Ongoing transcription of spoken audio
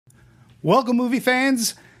Welcome, movie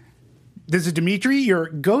fans. This is Dimitri, your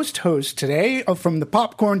ghost host today from the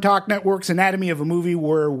Popcorn Talk Network's Anatomy of a Movie,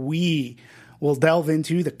 where we will delve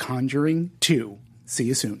into The Conjuring 2. See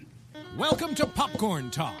you soon. Welcome to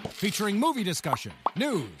Popcorn Talk, featuring movie discussion,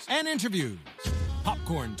 news, and interviews.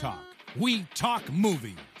 Popcorn Talk. We talk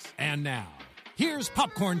movies. And now, here's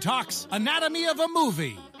Popcorn Talk's Anatomy of a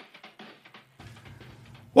Movie.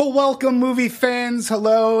 Well, welcome, movie fans.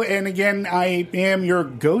 Hello. And again, I am your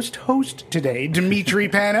ghost host today, Dimitri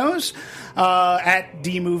Panos, at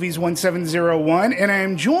DMovies1701. And I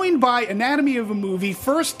am joined by Anatomy of a Movie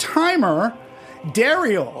first-timer,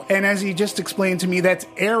 Daryl. And as he just explained to me, that's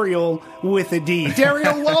Ariel with a D.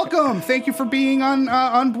 Daryl, welcome. Thank you for being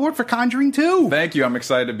on board for Conjuring 2. Thank you. I'm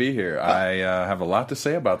excited to be here. I have a lot to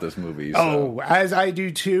say about this movie. So. Oh, as I do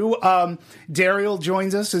too. Daryl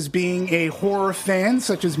joins us as being a horror fan,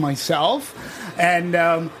 such as myself.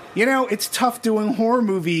 And, it's tough doing horror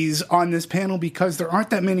movies on this panel because there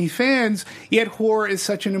aren't that many fans, yet horror is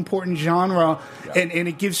such an important genre, and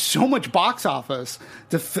it gives so much box office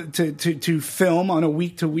to film on a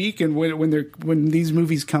week-to-week and when these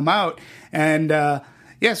movies come out. And,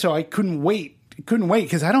 so I couldn't wait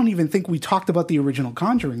because I don't even think we talked about the original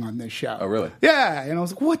Conjuring on this show. Oh, really? Yeah, and I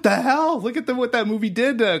was like, what the hell? Look at what that movie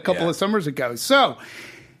did a couple of summers ago. So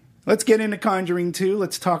let's get into Conjuring 2.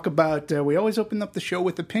 Let's talk about, we always open up the show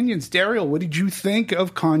with opinions. Daryl, what did you think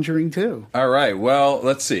of Conjuring 2? All right. Well,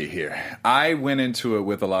 let's see here. I went into it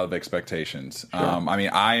with a lot of expectations. Sure.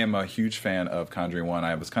 I am a huge fan of Conjuring 1.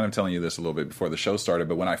 I was kind of telling you this a little bit before the show started,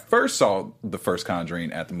 but when I first saw the first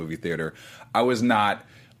Conjuring at the movie theater, I was not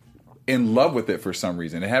in love with it for some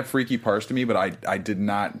reason. It had freaky parts to me, but I did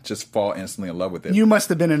not just fall instantly in love with it. You must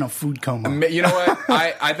have been in a food coma. You know what?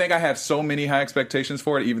 I think I had so many high expectations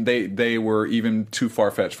for it. Even they were even too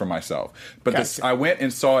far-fetched for myself. But I went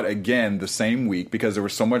and saw it again the same week because there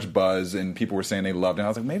was so much buzz and people were saying they loved it. And I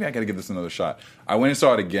was like, maybe I got to give this another shot. I went and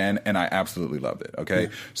saw it again, and I absolutely loved it. Okay,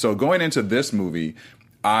 So going into this movie,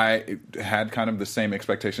 I had kind of the same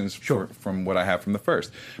expectations from what I had from the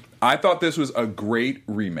first. I thought this was a great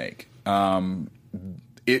remake.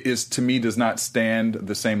 It is, to me, does not stand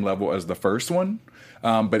the same level as the first one,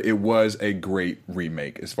 but it was a great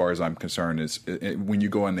remake as far as I'm concerned. When you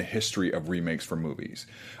go in the history of remakes for movies.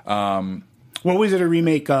 What was it a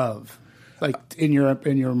remake of? Like in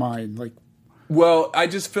your mind, like. Well, I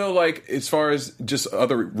just feel like as far as just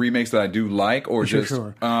other remakes that I do like, or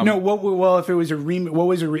Sure. No, if it was a remake,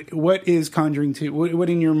 what is Conjuring 2? What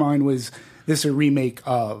in your mind was this a remake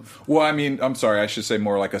of? Well, I'm sorry, I should say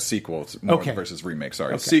more like a sequel versus remake.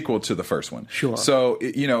 Sorry, a sequel to the first one. Sure. So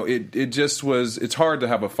it just was. It's hard to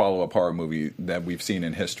have a follow-up horror movie that we've seen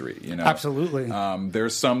in history. Absolutely.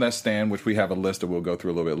 There's some that stand, which we have a list that we'll go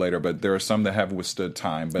through a little bit later. But there are some that have withstood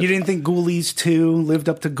time. But you didn't think Ghoulies 2 lived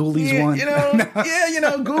up to Ghoulies 1?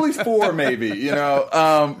 Ghoulies 4 maybe.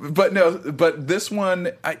 But this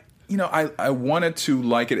one, I wanted to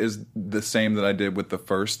like it as the same that I did with the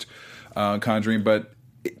first Conjuring, but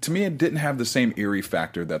to me it didn't have the same eerie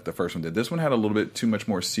factor that the first one did. This one had a little bit too much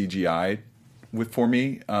more CGI for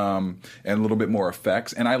me, and a little bit more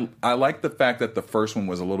effects. And I like the fact that the first one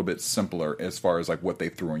was a little bit simpler as far as like what they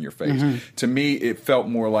threw in your face. Mm-hmm. To me, it felt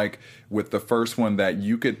more like with the first one that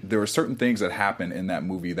there were certain things that happened in that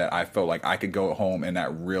movie that I felt like I could go home and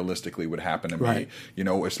that realistically would happen to me.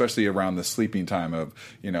 Especially around the sleeping time of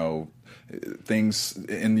things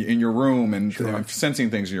in your room and sensing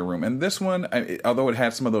things in your room. And this one, although it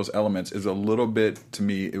had some of those elements, is a little bit, to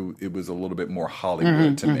me, it was a little bit more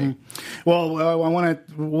Hollywood to me. Well,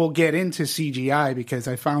 we'll get into CGI because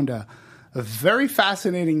I found a very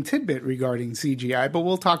fascinating tidbit regarding CGI, but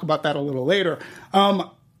we'll talk about that a little later.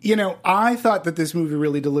 I thought that this movie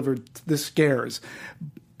really delivered the scares.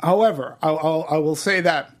 However, I will say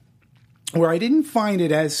that where I didn't find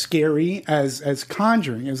it as scary as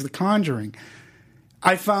The Conjuring,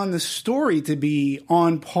 I found the story to be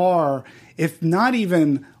on par, if not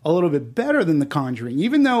even a little bit better than The Conjuring.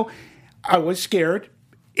 Even though I was scared,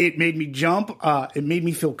 it made me jump. It made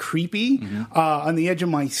me feel creepy on the edge of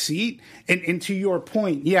my seat. And to your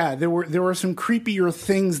point, there were some creepier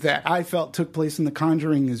things that I felt took place in The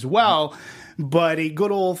Conjuring as well. But a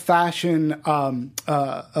good old-fashioned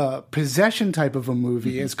possession type of a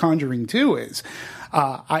movie, as Conjuring 2 is,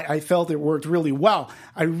 I felt it worked really well.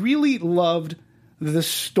 I really loved the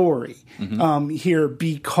story here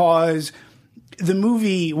because the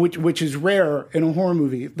movie, which is rare in a horror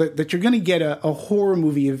movie, that you're going to get a horror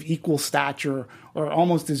movie of equal stature or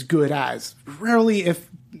almost as good as. Rarely,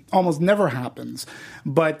 if almost never happens.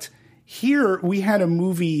 But here we had a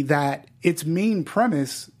movie that its main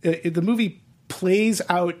premise, the movie plays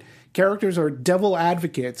out, characters are devil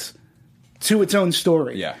advocates to its own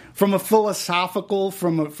story. Yeah. From a philosophical,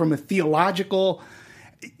 from a theological,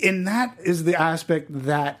 and that is the aspect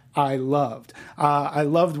that I loved. I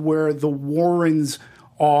loved where the Warrens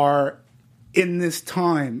are in this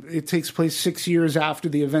time. It takes place 6 years after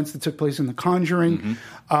the events that took place in The Conjuring.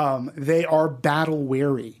 They are battle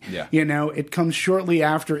weary. Yeah. You know, it comes shortly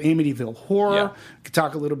after Amityville Horror. Yeah. We could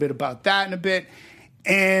talk a little bit about that in a bit.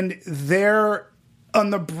 And they're on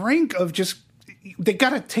the brink of just, they got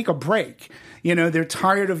to take a break. You know, they're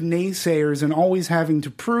tired of naysayers and always having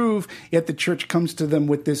to prove, yet the church comes to them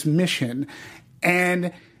with this mission.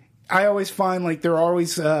 And I always find like they're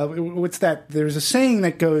always, what's that? There's a saying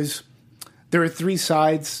that goes, there are three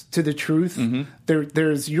sides to the truth.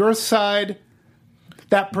 There's your side,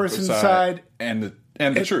 that person's side, and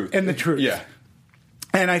the truth. And the truth. Yeah.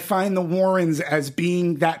 And I find the Warrens as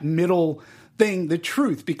being that middle thing, the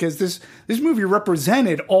truth, because this movie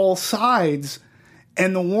represented all sides,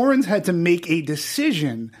 and the Warrens had to make a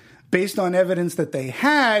decision based on evidence that they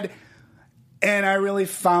had. And I really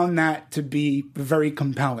found that to be very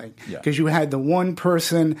compelling, because you had the one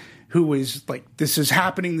person who was like, this is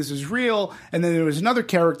happening, this is real. And then there was another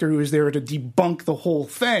character who was there to debunk the whole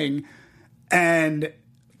thing and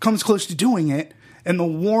comes close to doing it. And the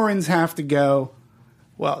Warrens have to go,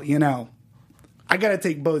 well, you know, I got to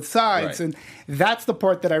take both sides. Right. And that's the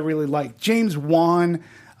part that I really like. James Wan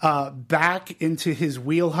back into his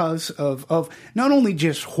wheelhouse of not only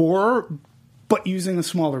just horror, but using a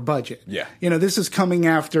smaller budget. Yeah. You know, this is coming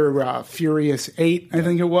after Furious 8, I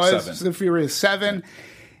think it was. 7. The Furious 7. Yeah.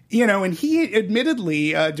 You know, and he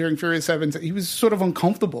admittedly, during Furious 7, he was sort of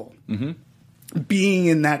uncomfortable being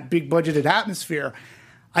in that big budgeted atmosphere.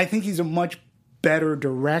 I think he's a much better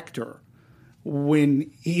director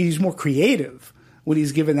when he's more creative, when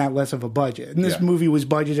he's given that less of a budget. And this movie was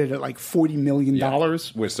budgeted at like $40 million.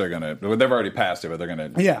 Which they're going to, they've already passed it, but they're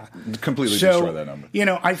going to completely destroy that number. You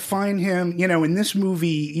know, I find him, you know, in this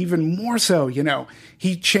movie even more so, you know,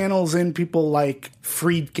 he channels in people like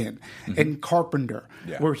Friedkin and Carpenter,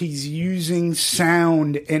 where he's using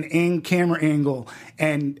sound and camera angle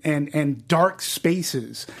and dark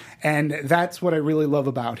spaces. And that's what I really love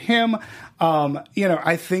about him. You know,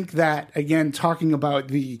 I think that, again, talking about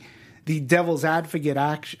the devil's advocate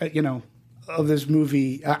of this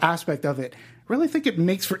movie aspect of it, really think it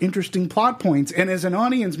makes for interesting plot points. And as an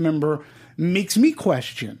audience member, makes me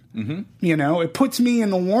question. You know, it puts me in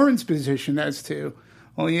the Warrens' position as to,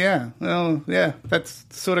 that's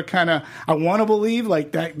sort of kind of, I want to believe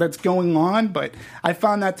like that's going on, but I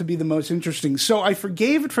found that to be the most interesting. So I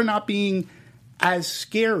forgave it for not being as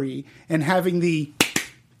scary and having the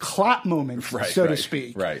clap moment, so to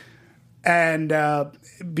speak. Right. And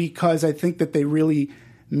because I think that they really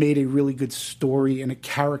made a really good story and a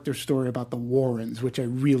character story about the Warrens, which I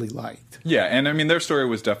really liked. Yeah, and I mean, their story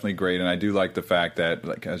was definitely great, and I do like the fact that,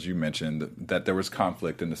 like as you mentioned, that there was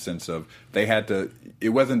conflict in the sense of they had to, it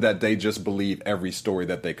wasn't that they just believe every story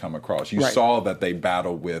that they come across. You saw that they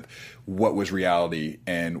battled with what was reality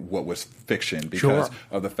and what was fiction because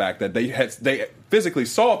of the fact that they physically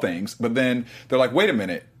saw things, but then they're like, wait a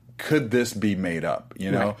minute, could this be made up?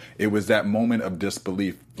 You know, it was that moment of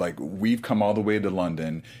disbelief. Like, we've come all the way to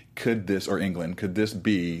London. Could this, or England, could this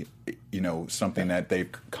be, you know, something that they've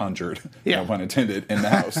conjured, no pun intended, in the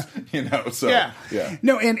house? You know, so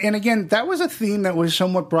No, and again, that was a theme that was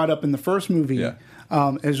somewhat brought up in the first movie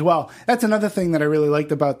as well. That's another thing that I really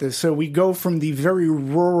liked about this. So we go from the very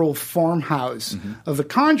rural farmhouse of The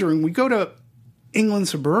Conjuring, we go to England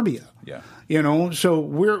suburbia. Yeah, you know,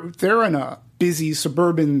 so they're in a busy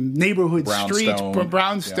suburban neighborhood streets,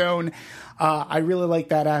 Brownstone. I really like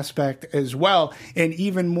that aspect as well. And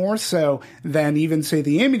even more so than even, say,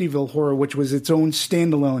 the Amityville Horror, which was its own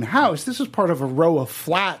standalone house. This was part of a row of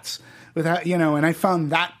flats, without, you know, and I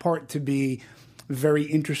found that part to be very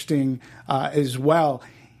interesting as well.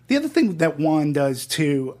 The other thing that Wan does,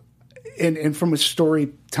 too, and from a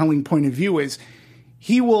storytelling point of view, is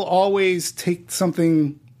he will always take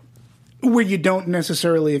something where you don't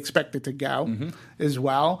necessarily expect it to go as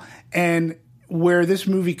well. And where this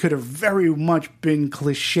movie could have very much been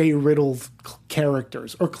cliche-riddled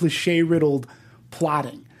characters or cliche-riddled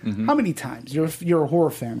plotting. How many times? You're a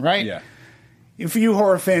horror fan, right? Yeah. If you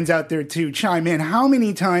horror fans out there too, chime in. How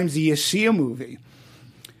many times do you see a movie?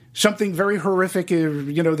 Something very horrific,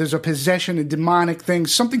 you know, there's a possession, a demonic thing,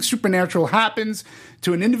 something supernatural happens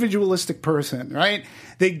to an individualistic person, right?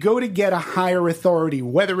 They go to get a higher authority,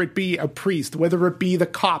 whether it be a priest, whether it be the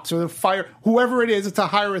cops or the fire, whoever it is, it's a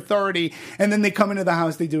higher authority. And then they come into the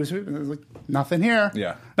house, they do like, nothing here,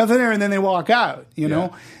 nothing there, and then they walk out, you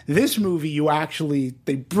know? This movie,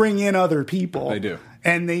 they bring in other people. They do.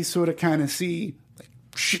 And they sort of kind of see,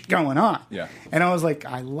 shit going on. Yeah. And I was like,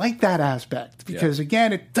 I like that aspect because,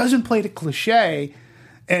 again, it doesn't play to cliche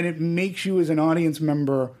and it makes you as an audience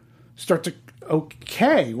member start to,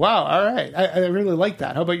 okay, wow, all right. I really like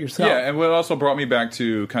that. How about yourself? Yeah, and what also brought me back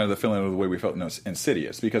to kind of the feeling of the way we felt in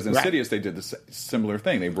Insidious, because Insidious, they did the similar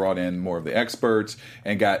thing. They brought in more of the experts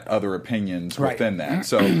and got other opinions within that.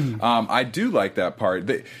 So I do like that part.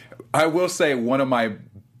 I will say one of my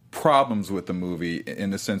problems with the movie,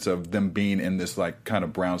 in the sense of them being in this like kind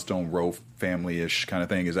of brownstone row family-ish kind of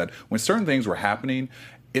thing, is that when certain things were happening,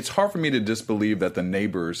 it's hard for me to disbelieve that the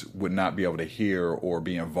neighbors would not be able to hear or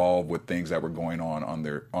be involved with things that were going on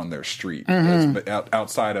their street,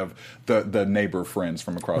 outside of the neighbor friends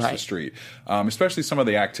from across the street. Especially some of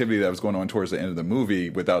the activity that was going on towards the end of the movie,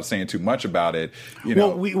 without saying too much about it.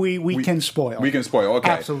 We can spoil. We can spoil.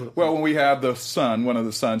 Okay. Absolutely. Well, when we have one of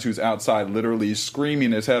the sons, who's outside, literally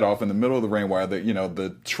screaming his head off in the middle of the rain, while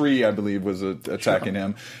the tree, I believe, was attacking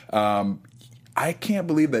him. I can't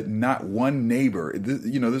believe that not one neighbor, this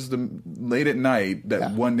is late at night,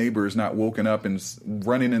 that one neighbor is not woken up and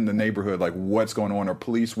running in the neighborhood like what's going on, or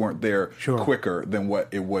police weren't there quicker than what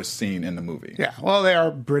it was seen in the movie. Yeah, well, they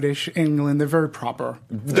are British England. They're very proper.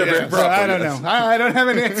 They're very proper. So I don't know. I don't have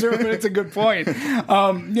an answer, but it's a good point.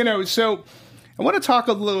 So I want to talk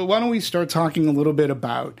a little. Why don't we start talking a little bit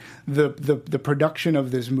about the production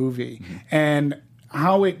of this movie and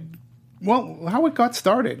how it got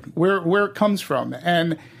started, where it comes from.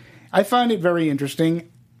 And I find it very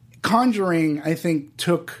interesting. Conjuring, I think,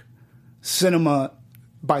 took cinema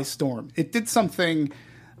by storm. It did something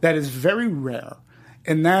that is very rare,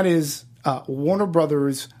 and that is Warner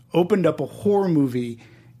Brothers opened up a horror movie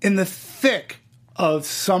in the thick of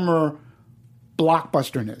summer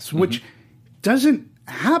blockbusterness, which doesn't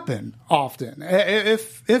happen often,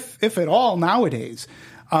 if at all, nowadays.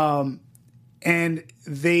 And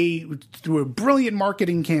they, through a brilliant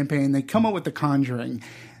marketing campaign, they come up with The Conjuring.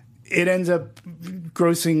 It ends up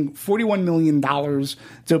grossing $41 million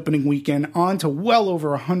its opening weekend, on to well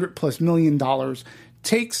over $100+ million,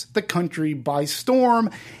 takes the country by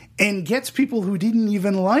storm, and gets people who didn't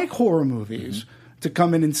even like horror movies to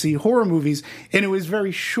come in and see horror movies. And it was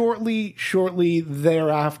very shortly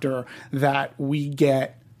thereafter that we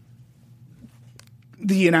get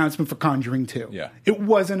the announcement for Conjuring 2. Yeah. It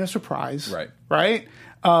wasn't a surprise. Right.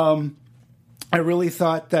 I really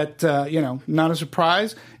thought that, not a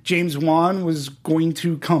surprise. James Wan was going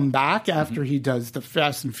to come back after he does the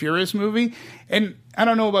Fast and Furious movie. And I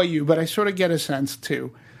don't know about you, but I sort of get a sense,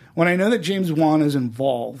 too. When I know that James Wan is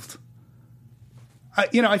involved,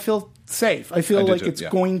 I feel safe. I feel like it's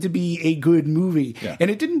going to be a good movie. Yeah. And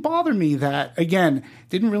it didn't bother me that,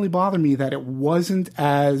 it wasn't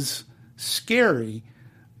as scary.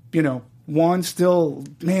 Juan still,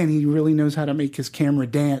 man, he really knows how to make his camera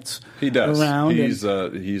dance. He does. Around.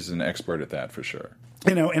 He's an expert at that, for sure.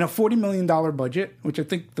 In a $40 million budget, which I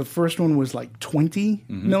think the first one was like $20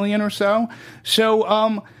 million or so. So,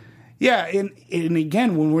 and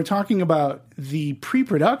again, when we're talking about the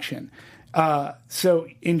pre-production, so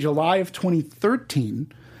in July of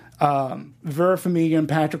 2013, Vera Farmiga and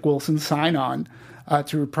Patrick Wilson sign on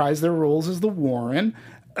to reprise their roles as the Warrens.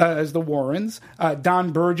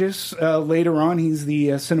 Don Burgess, later on, he's the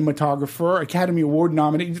cinematographer, Academy Award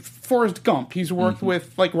nominated. Forrest Gump, he's worked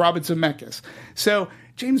with like Robert Zemeckis. So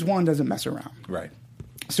James Wan doesn't mess around. Right.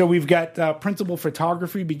 So we've got principal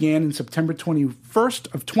photography began in September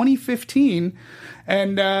 21st of 2015,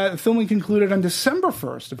 and filming concluded on December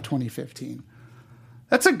 1st of 2015.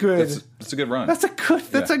 That's a good. That's a good run. That's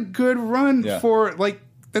a good run for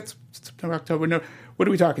that's September, October. No. What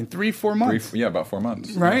are we talking? 3-4 months? About 4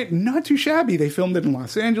 months. Right? Yeah. Not too shabby. They filmed it in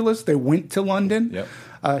Los Angeles. They went to London.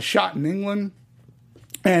 Yep. Shot in England.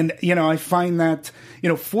 And, I find that,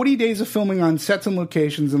 40 days of filming on sets and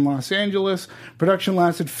locations in Los Angeles. Production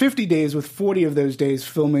lasted 50 days, with 40 of those days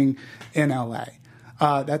filming in L.A.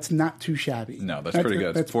 That's not too shabby. No, that's pretty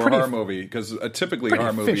good. For a horror movie, because typically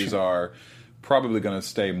horror movies are probably going to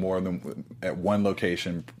stay more than at one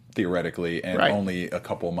location, theoretically, and only a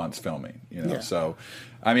couple of months filming, So,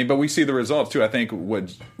 I mean, but we see the results too. I think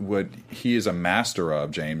what he is a master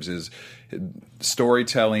of, James, is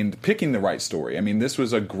storytelling, picking the right story. I mean, this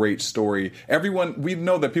was a great story. We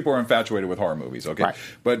know that people are infatuated with horror movies, okay? Right.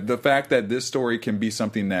 But the fact that this story can be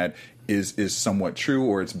something that is somewhat true,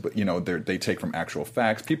 or it's they take from actual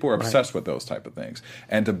facts. People are obsessed with those type of things,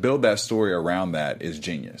 and to build that story around that is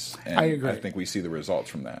genius. And I agree. I think we see the results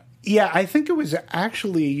from that. Yeah, I think it was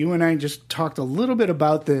actually, you and I just talked a little bit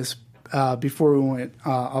about this before we went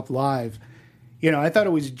up live. I thought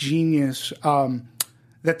it was genius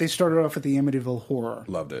that they started off with the Amityville Horror.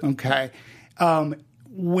 Loved it. Okay.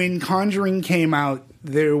 When Conjuring came out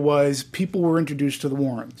there was people were introduced to the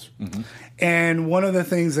Warrens. And one of the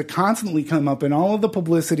things that constantly come up in all of the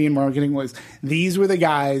publicity and marketing was these were the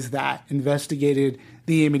guys that investigated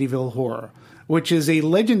the Amityville Horror, which is a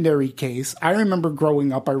legendary case. I remember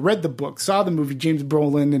growing up, I read the book, saw the movie, James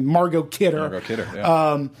Brolin and Margot Kidder.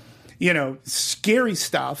 Yeah. Scary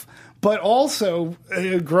stuff. But also,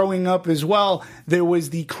 growing up as well, there was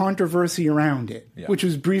the controversy around it, which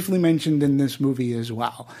was briefly mentioned in this movie as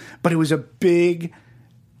well. But it was a big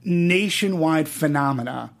nationwide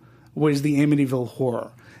phenomena, was the Amityville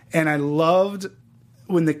Horror. And I loved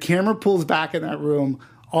when the camera pulls back in that room,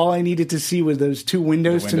 all I needed to see was those two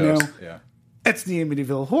windows to know that's the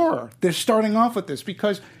Amityville Horror. They're starting off with this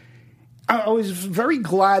because I was very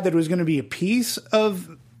glad that it was going to be a piece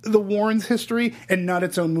of the Warrens' history and not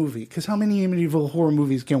its own movie. Because how many Amityville Horror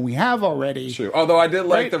movies can we have already? True. Although I did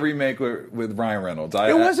like the remake with Ryan Reynolds.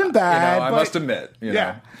 It wasn't bad. I must admit. You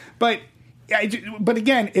know. But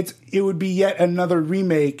again, it would be yet another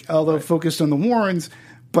remake, although focused on the Warrens.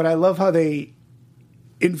 But I love how they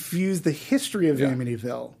infuse the history of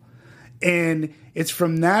Amityville. And it's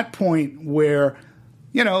from that point where,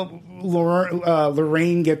 you know,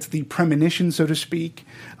 Lorraine gets the premonition, so to speak.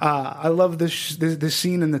 I love this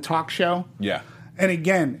scene in the talk show. Yeah. And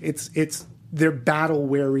again, it's they're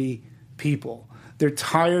battle-weary people. They're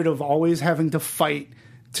tired of always having to fight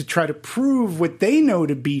to try to prove what they know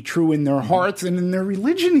to be true in their hearts and in their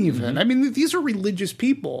religion even. I mean, these are religious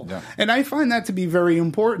people. Yeah. And I find that to be very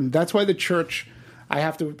important. That's why the church, I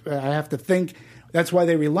have to think, that's why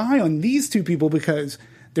they rely on these two people, because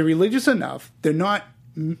they're religious enough. They're not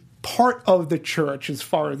part of the church as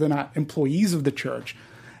far as they're not employees of the church.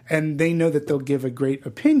 And they know that they'll give a great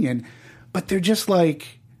opinion. But they're just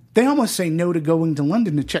like, they almost say no to going to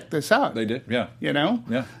London to check this out. They did, yeah. You know?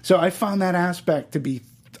 Yeah. So I found that aspect to be,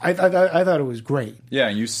 I thought it was great. Yeah,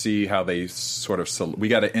 and you see how they sort of, we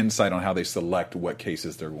got an insight on how they select what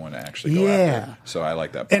cases they're going to actually go after. So I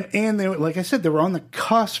like that part. And they were, like I said, they were on the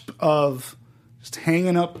cusp of just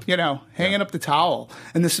hanging up the towel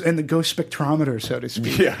and the ghost spectrometer, so to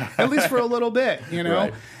speak. Yeah. At least for a little bit, you know?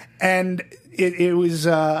 Right. And it was,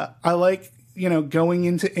 I like, you know, going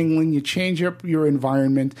into England, you change up your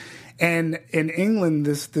environment. And in England,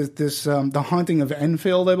 this the Haunting of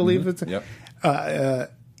Enfield, I believe it's,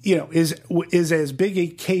 you know, is as big a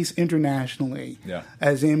case internationally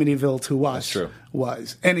as Amityville to us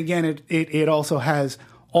was. And again, it also has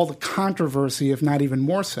all the controversy, if not even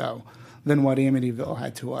more so, than what Amityville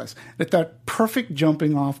had to us. That perfect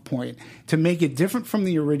jumping off point to make it different from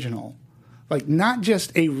the original. Like, not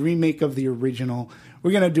just a remake of the original.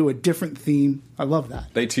 We're going to do a different theme. I love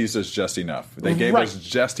that. They teased us just enough. They gave us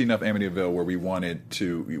just enough Amityville where we wanted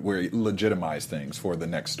to, where legitimize things for the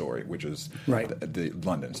next story, which is the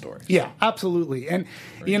London story. Yeah, absolutely. And,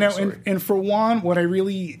 you know, and for Juan, what I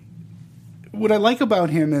like about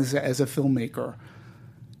him as a filmmaker,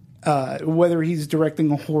 whether he's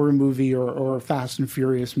directing a horror movie or a Fast and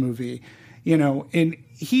Furious movie, you know, and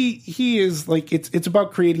he is like, it's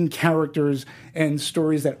about creating characters and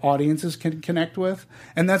stories that audiences can connect with.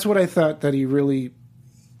 And that's what I thought that he really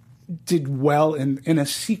did well in a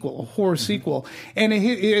sequel, a horror sequel. And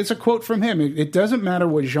it's a quote from him. It doesn't matter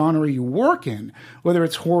what genre you work in, whether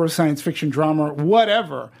it's horror, science fiction, drama,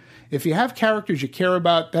 whatever. If you have characters you care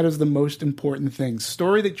about, that is the most important thing.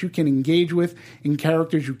 Story that you can engage with and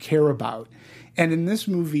characters you care about. And in this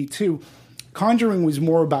movie, too, Conjuring was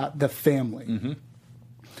more about the family. Mm-hmm.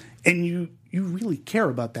 And you really care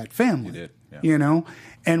about that family. You did, yeah. You know?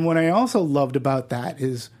 And what I also loved about that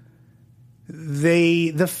is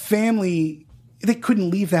the family, they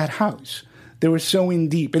couldn't leave that house. They were so in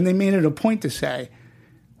deep. And they made it a point to say,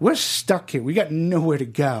 we're stuck here. We got nowhere to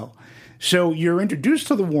go. So you're introduced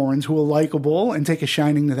to the Warrens, who are likable and take a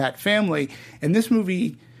shining to that family. In this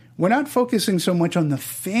movie, we're not focusing so much on the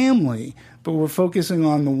family, but we're focusing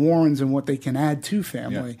on the Warrens and what they can add to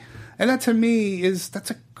family. Yeah. And that, to me,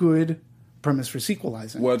 that's a good premise for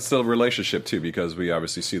sequelizing. Well, it's still a relationship, too, because we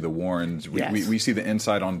obviously see the Warrens. We see the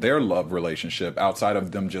insight on their love relationship outside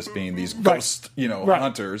of them just being these ghost,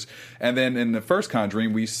 hunters. And then in the first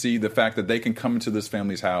Conjuring, we see the fact that they can come into this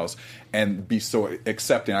family's house and be so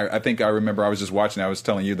accepting. I think I remember I was just watching, I was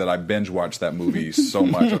telling you that I binge watched that movie so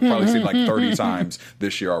much. I've probably seen it like 30 times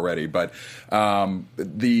this year already. But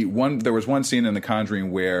there was one scene in The Conjuring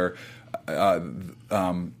where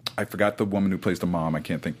I forgot the woman who plays the mom. I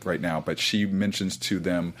can't think right now, but she mentions to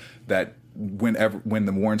them that when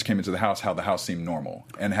the Warrens came into the house, how the house seemed normal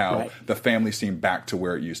and how the family seemed back to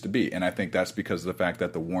where it used to be. And I think that's because of the fact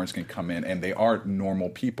that the Warrens can come in and they are normal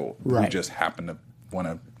people who just happen to want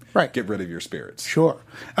to Right. get rid of your spirits. Sure.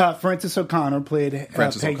 Frances O'Connor played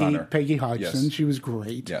Peggy Hodgson. Yes. She was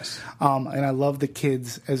great. Yes. And I love the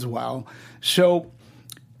kids as well. So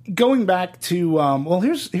going back to,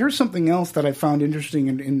 here's something else that I found interesting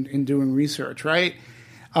in doing research, right?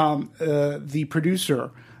 The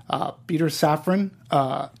producer, Peter Safran,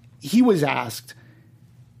 he was asked,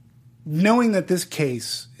 knowing that this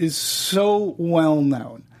case is so well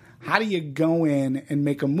known, how do you go in and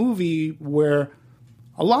make a movie where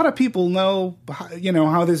a lot of people know,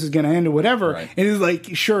 how this is going to end or whatever? Right. And it's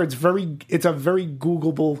like, sure, it's a very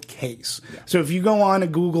Googleable case. Yeah. So if you go on to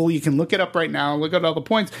Google, you can look it up right now, look at all the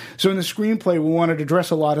points. So in the screenplay, we wanted to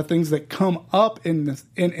address a lot of things that come up in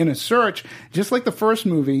a search, just like the first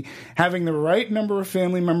movie, having the right number of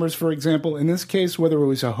family members, for example. In this case, whether it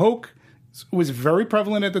was a hoax, it was very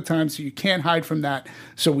prevalent at the time, so you can't hide from that.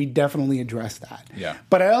 So we definitely address that. Yeah.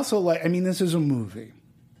 But I also this is a movie.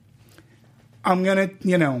 I'm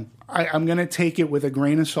gonna take it with a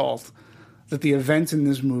grain of salt that the events in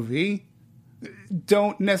this movie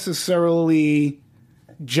don't necessarily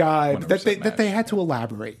jive. That they had to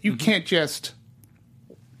elaborate. You can't just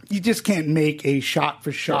make a shot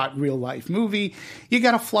for shot real life movie. You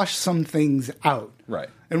got to flush some things out. Right.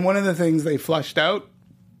 And one of the things they flushed out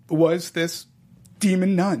was this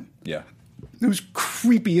demon nun. Yeah. It was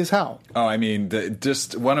creepy as hell. Oh, I mean,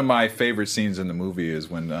 just one of my favorite scenes in the movie is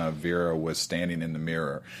when Vera was standing in the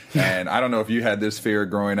mirror, and I don't know if you had this fear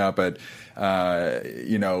growing up, but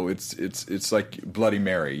it's like Bloody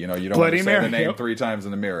Mary. You don't want to say the name 3 times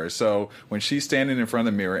in the mirror. So when she's standing in front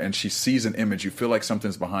of the mirror and she sees an image, you feel like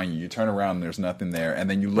something's behind you. You turn around and there's nothing there, and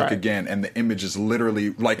then you look again, and the image is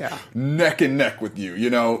literally neck and neck with you.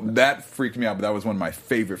 That freaked me out. But that was one of my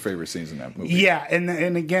favorite scenes in that movie. Yeah,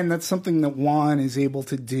 and again, that's something that Juan is able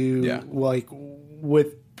to do. Yeah.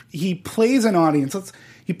 He plays an audience.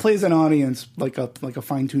 He plays an audience like a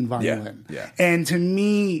fine-tuned violin. Yeah. And to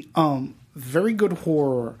me, very good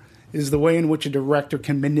horror is the way in which a director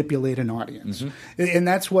can manipulate an audience. Mm-hmm. And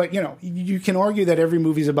that's what, you can argue that every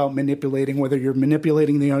movie is about manipulating, whether you're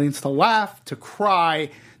manipulating the audience to laugh, to cry,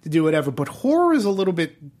 to do whatever. But horror is a little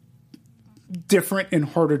bit different and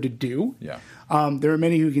harder to do. Yeah. There are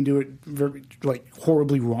many who can do it very,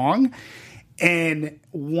 horribly wrong. And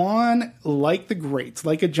Juan, like the greats,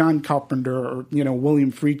 like a John Carpenter or,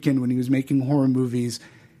 William Friedkin when he was making horror movies,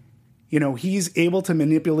 he's able to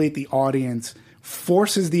manipulate the audience,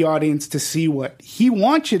 forces the audience to see what he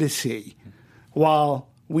wants you to see, while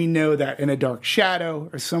we know that in a dark shadow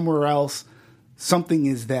or somewhere else, something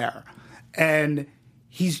is there. And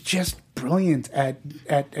he's just brilliant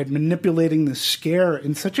at manipulating the scare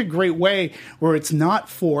in such a great way where it's not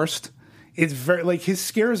forced. It's very, his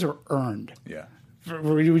scares are earned. Yeah.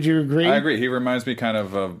 Would you agree? I agree. He reminds me kind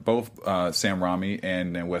of both Sam Raimi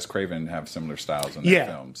and Wes Craven have similar styles in their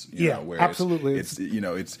films. Where absolutely. It's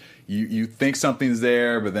you think something's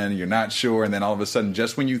there, but then you're not sure, and then all of a sudden,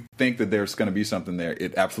 just when you think that there's going to be something there,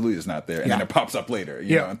 it absolutely is not there, and then it pops up later,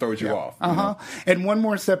 and throws you off. And one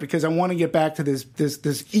more step, because I want to get back to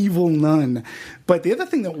this evil nun. But the other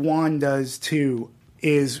thing that Juan does too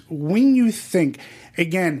is when you think,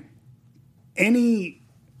 again, any,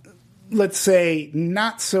 let's say,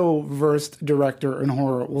 not so versed director in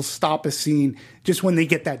horror will stop a scene just when they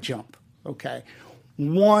get that jump. Okay,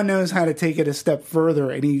 Juan knows how to take it a step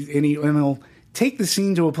further, and he'll take the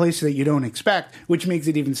scene to a place that you don't expect, which makes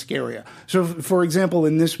it even scarier. So, for example,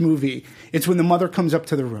 in this movie, it's when the mother comes up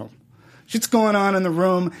to the room. Shit's going on in the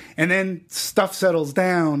room, and then stuff settles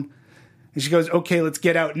down, and she goes, "Okay, let's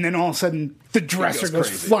get out." And then all of a sudden, the dresser goes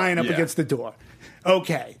flying up against the door.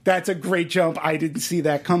 Okay, that's a great jump. I didn't see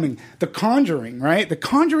that coming. The Conjuring, right? The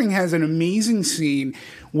Conjuring has an amazing scene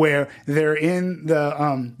where they're in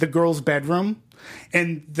the girl's bedroom,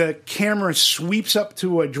 and the camera sweeps up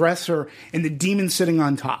to a dresser, and the demon's sitting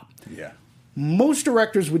on top. Yeah. Most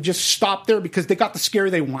directors would just stop there because they got the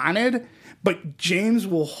scare they wanted, but James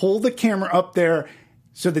will hold the camera up there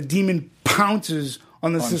so the demon pounces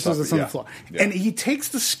on the sisters that's on the floor. Yeah. And he takes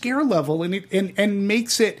the scare level and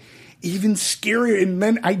makes it even scarier, and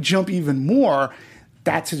then I jump even more.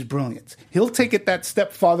 That's his brilliance. He'll take it that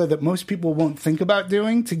step farther that most people won't think about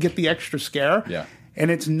doing to get the extra scare. Yeah. And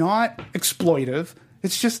it's not exploitive.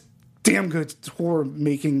 It's just damn good horror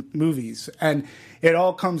making movies. And it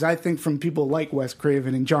all comes, I think, from people like Wes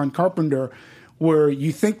Craven and John Carpenter, where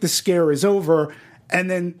you think the scare is over, and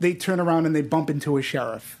then they turn around and they bump into a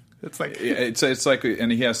sheriff. It's like,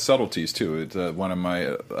 and he has subtleties too. It's, one of my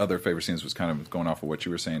other favorite scenes was kind of going off of what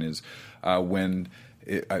you were saying is when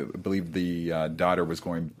I believe the daughter was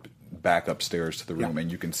going back upstairs to the room,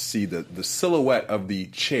 and you can see the silhouette of the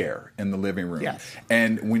chair in the living room. Yes.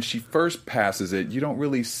 And when she first passes it, you don't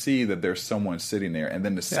really see that there's someone sitting there. And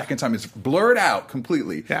then the second time, it's blurred out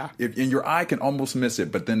completely. Yeah. And your eye can almost miss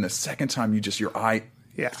it. But then the second time, your eye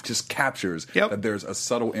just captures that there's a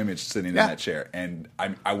subtle image sitting in that chair. And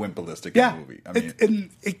I went ballistic in the movie. I mean,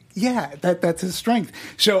 that's his strength.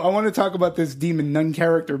 So I want to talk about this demon nun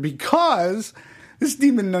character, because this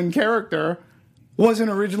demon nun character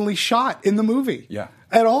wasn't originally shot in the movie. Yeah.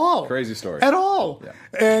 At all. Crazy story. At all. Yeah.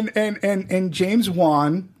 And James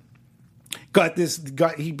Wan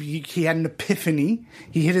he had an epiphany.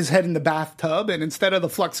 He hit his head in the bathtub, and instead of the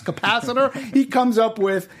flux capacitor, he comes up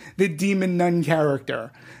with the demon nun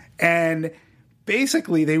character. And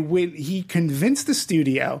basically he convinced the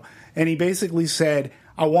studio, and he basically said,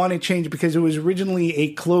 I want to change it because it was originally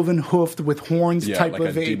a cloven hoofed with horns type like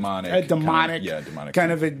of a demonic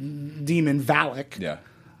kind of a demon Valak. Yeah.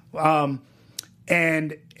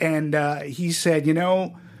 And he said,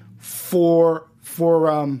 for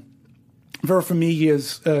Vera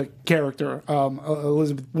Farmiga's character,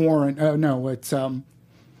 Elizabeth Warren. It's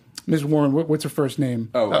Ms. Warren. What's her first name?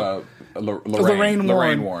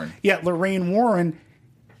 Lorraine Warren. Yeah, Lorraine Warren.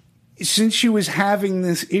 Since she was having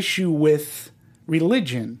this issue with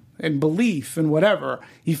religion and belief and whatever,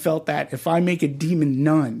 he felt that if I make a demon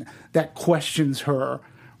nun that questions her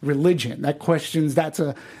religion, that's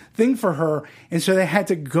a thing for her, and so they had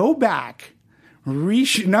to go back,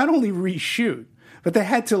 not only reshoot, but they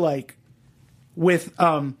had to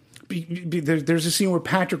there's a scene where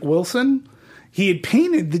Patrick Wilson, he had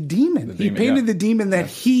painted the demon. He painted the demon that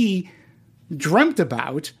he dreamt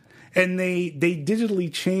about, and they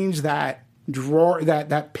digitally changed that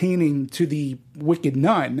that painting to the wicked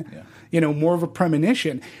nun. More of a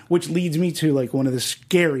premonition, which leads me to one of the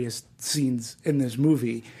scariest scenes in this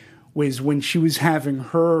movie, was when she was having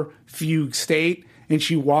her fugue state and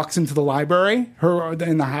she walks into the library,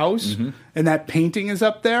 in the house, and that painting is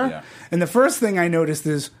up there. Yeah. And the first thing I noticed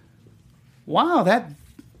is, wow, that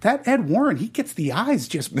Ed Warren, he gets the eyes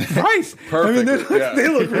just right. Perfect. They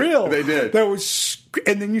look real. They did.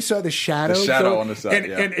 And then you saw the shadow. The shadow on the side,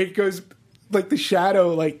 and it goes, the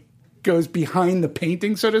shadow, goes behind the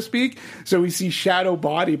painting, so to speak. So we see shadow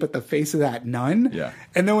body, but the face of that nun. Yeah.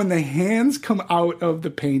 And then when the hands come out of the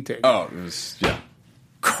painting. Oh, it was,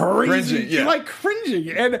 crazy. Cringing, cringing.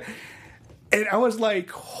 And I was like,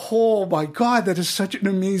 oh my God, that is such an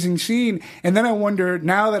amazing scene. And then I wonder,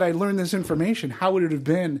 now that I learned this information, how would it have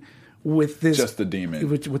been with this? Just the demon.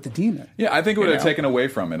 With the demon. Yeah, I think it would have taken away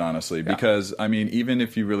from it, honestly, because, I mean, even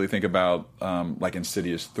if you really think about,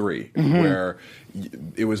 Insidious 3, where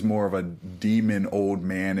it was more of a demon, old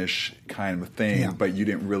manish kind of thing, but you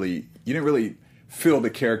didn't really feel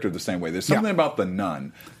the character the same way. There's something about the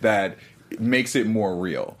nun that makes it more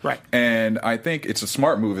real. Right. And I think it's a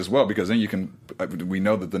smart move as well, because then we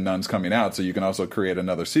know that the nun's coming out, so you can also create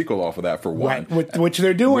another sequel off of that, for one. Right, which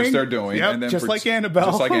they're doing. Yep, and then just like Annabelle.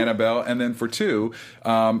 Just like Annabelle. And then for 2,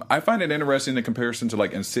 I find it interesting in comparison to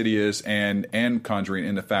Insidious and Conjuring,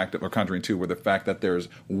 in the fact that, or Conjuring 2, where the fact that there's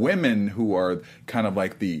women who are kind of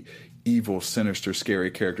like the evil, sinister,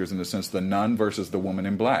 scary characters, in the sense the nun versus the woman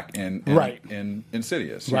in black in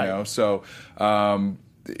Insidious. So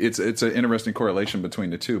it's an interesting correlation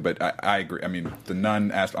between the two, but I agree. I mean, the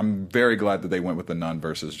nun I'm very glad that they went with the nun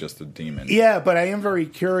versus just the demon. Yeah, but I am very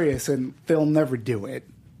curious, and they'll never do it,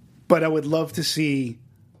 but I would love to see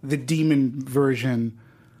the demon version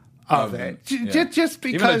of it. Just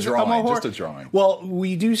because I'm a horror. Just a drawing. Well,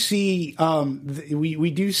 we do see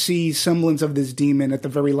we do see semblance of this demon at the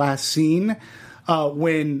very last scene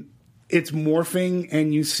when it's morphing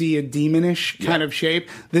and you see a demonish kind of shape.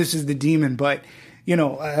 This is the demon, but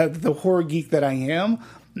the horror geek that I am,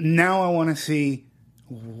 now I want to see,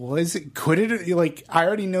 could it, I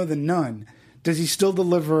already know the nun. Does he still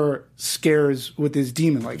deliver scares with this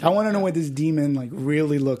demon? I want to know what this demon,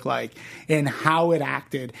 really looked like and how it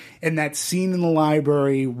acted. And that scene in the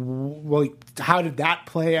library, how did that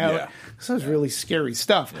play out? Yeah. This was really scary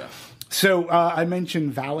stuff. Yeah. So I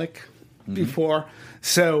mentioned Valak before.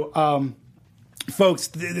 So, folks,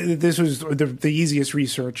 this was the easiest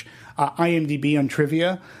research. IMDb on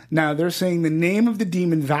trivia. Now, they're saying the name of the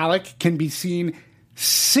demon Valak can be seen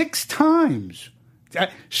 6 times.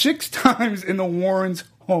 6 times in the Warrens'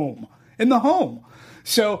 home. In the home.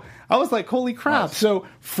 So I was like, holy crap. Nice. So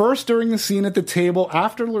first during the scene at the table,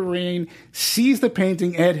 after Lorraine sees the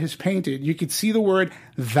painting Ed has painted, you could see the word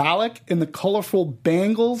Valak in the colorful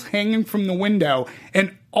bangles hanging from the window.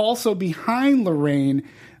 And also behind Lorraine,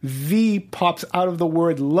 V pops out of the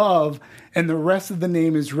word love, and the rest of the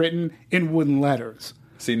name is written in wooden letters.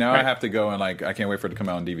 See, now I have to go and I can't wait for it to come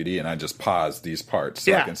out on DVD, and I just pause these parts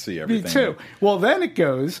so I can see everything. Me too. Well, then it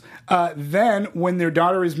goes. Then when their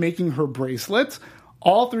daughter is making her bracelets,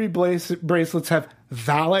 all 3 bracelets have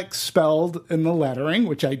Valak spelled in the lettering,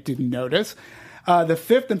 which I didn't notice. The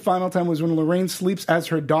 5th and final time was when Lorraine sleeps as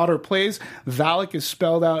her daughter plays. Valak is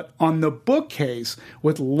spelled out on the bookcase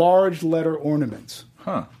with large letter ornaments.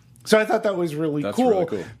 Huh. So I thought that was really cool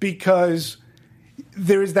because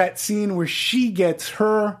there's that scene where she gets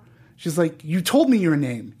she's like, you told me your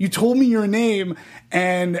name. You told me your name.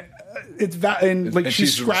 And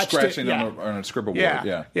she's scratching on a scribble board.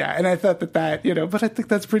 Yeah. And I thought that, but I think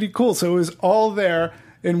that's pretty cool. So it was all there.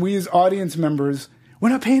 And we as audience members, we're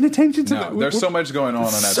not paying attention to that. There's so much going on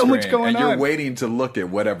that so screen. Much going and on. you're waiting to look at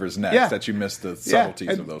whatever's next that you missed the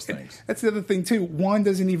subtleties of those things. That's the other thing, too. Juan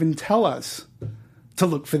doesn't even tell us to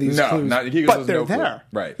look for these clues. He gives but us they're no clue. there.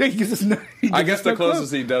 Right. He gives us I guess the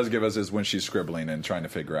closest he does give us is when she's scribbling and trying to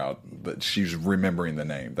figure out that she's remembering the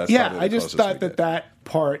name. That's I just thought that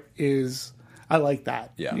part is... I like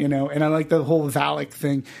that. Yeah. And I like the whole Valak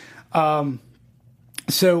thing. I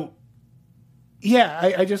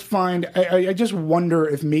just find... I just wonder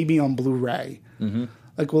if maybe on Blu-ray... Mm-hmm.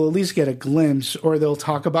 We'll at least get a glimpse, or they'll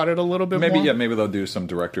talk about it a little bit more. Maybe they'll do some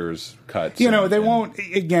director's cuts. They won't.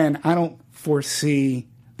 Again, I don't foresee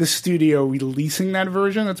the studio releasing that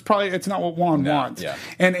version. It's not what Juan wants. Yeah.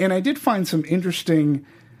 And I did find some interesting.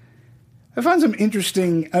 I found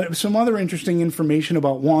some other interesting information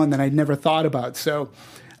about Juan that I'd never thought about. So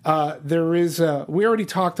there is. We already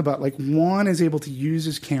talked about Juan is able to use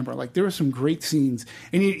his camera. There are some great scenes,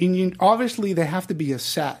 and obviously they have to be a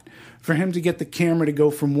set for him to get the camera to go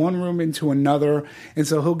from one room into another. And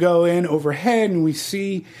so he'll go in overhead and we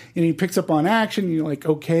see, and he picks up on action. And you're like,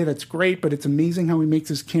 okay, that's great. But it's amazing how he makes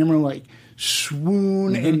his camera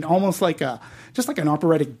swoon and almost like an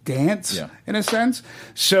operatic dance in a sense.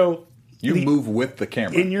 So you move with the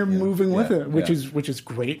camera. And you're moving with it, which is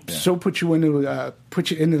great. Yeah. So put you into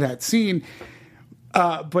that scene.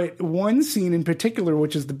 But one scene in particular,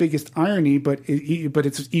 which is the biggest irony, but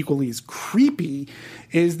it's equally as creepy,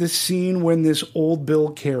 is the scene when this Old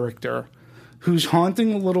Bill character, who's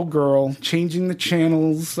haunting a little girl, changing the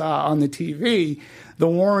channels on the TV, the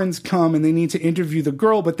Warrens come and they need to interview the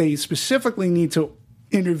girl, but they specifically need to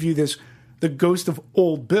interview the ghost of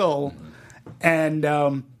Old Bill.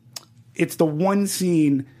 And it's the one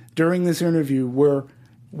scene during this interview where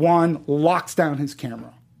Juan locks down his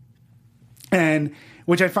camera. And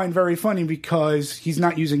which I find very funny because he's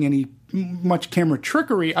not using much camera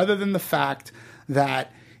trickery other than the fact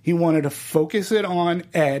that he wanted to focus it on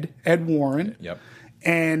Ed Warren. Yep.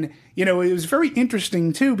 And, it was very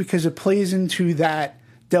interesting, too, because it plays into that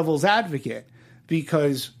devil's advocate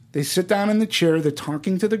because they sit down in the chair, they're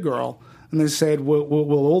talking to the girl, and they said,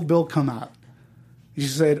 will Old Bill come out? She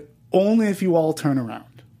said, only if you all turn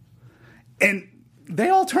around. And they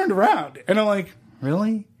all turned around. And I'm like,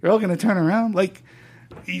 really? You're all going to turn around?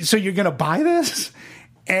 So you're going to buy this?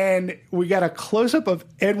 And we got a close-up of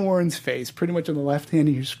Ed Warren's face, pretty much on the left hand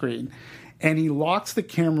of your screen. And he locks the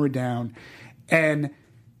camera down. And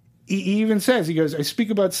he even says, he goes, I speak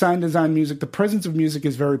about sound design music. The presence of music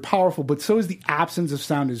is very powerful, but so is the absence of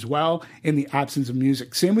sound as well, and the absence of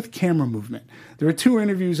music. Same with camera movement. There are 2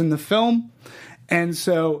 interviews in the film. And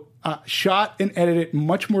so shot and edited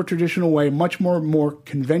much more traditional way, much more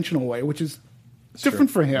conventional way, which is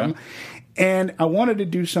different for him. Yeah. And I wanted to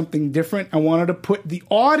do something different. I wanted to put the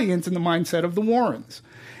audience in the mindset of the Warrens.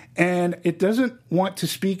 And it doesn't want to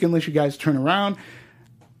speak unless you guys turn around.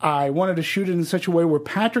 I wanted to shoot it in such a way where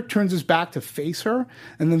Patrick turns his back to face her,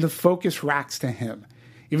 and then the focus racks to him.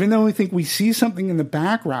 Even though we think we see something in the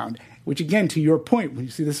background, which again, to your point, when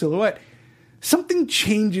you see the silhouette, something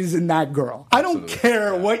changes in that girl. I don't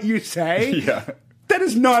care what you say. Yeah. That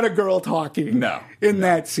is not a girl talking in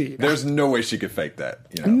that scene. There's no way she could fake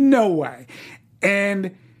that. No way.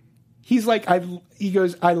 And he's like, he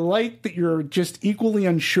goes, I like that you're just equally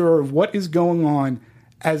unsure of what is going on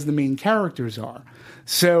as the main characters are.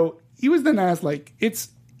 So he was then asked, it's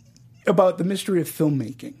about the mystery of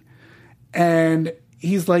filmmaking. And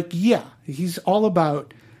he's like, yeah, he's all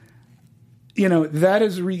about, that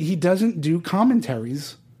is, he doesn't do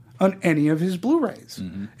commentaries on any of his Blu-rays,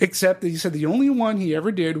 except that he said the only one he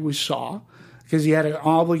ever did was Saw, because he had an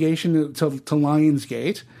obligation to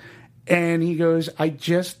Lionsgate. And he goes, I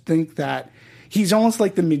just think that he's almost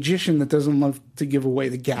like the magician that doesn't love to give away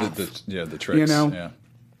the gaff. The tricks. Yeah.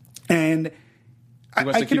 And he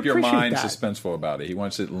wants to keep your mind that. suspenseful about it. He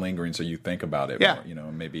wants it lingering so you think about it more,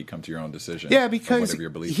 and maybe come to your own decision. Yeah, because whatever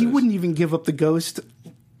your belief he is. wouldn't even give up the ghost,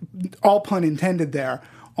 all pun intended there,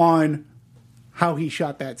 on how he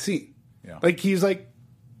shot that scene. Yeah. He's like,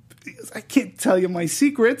 he goes, I can't tell you my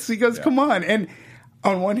secrets. He goes, come on. And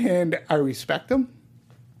on one hand, I respect him.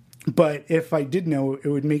 But if I did know, it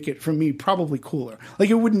would make it, for me, probably cooler.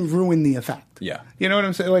 Like, it wouldn't ruin the effect. Yeah. You know what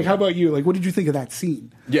I'm saying? Like, how about you? Like, what did you think of that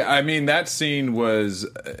scene? Yeah, I mean, that scene was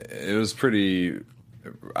pretty...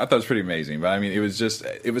 I thought it was pretty amazing. But, I mean, it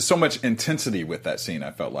was so much intensity with that scene,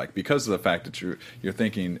 I felt like, because of the fact that you're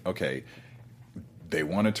thinking, okay, they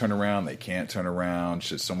want to turn around, they can't turn around.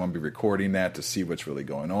 Should someone be recording that to see what's really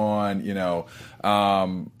going on? You know,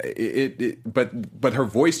 but her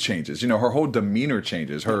voice changes. You know, her whole demeanor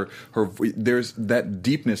changes. There's that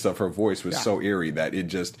deepness of her voice was so eerie that it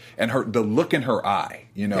just, and the look in her eye,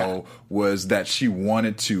 you know, was that she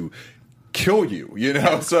wanted to kill you. You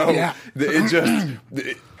know, so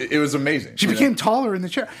it was amazing. She became taller in the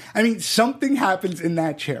chair. I mean, something happens in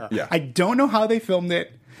that chair. Yeah. I don't know how they filmed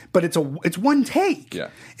it. But it's one take. Yeah.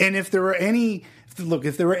 And if there were any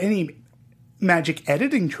magic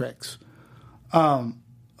editing tricks,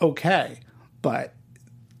 okay. But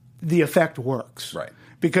the effect works. Right.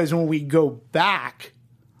 Because when we go back,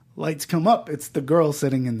 lights come up, it's the girl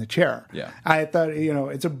sitting in the chair. Yeah. I thought,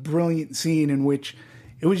 it's a brilliant scene in which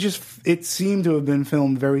it seemed to have been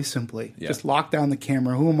filmed very simply. Yeah. Just lock down the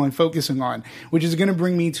camera. Who am I focusing on? Which is going to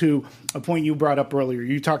bring me to a point you brought up earlier.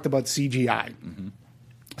 You talked about CGI. Mm-hmm.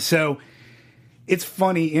 So it's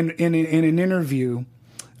funny, in an interview,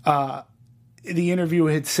 the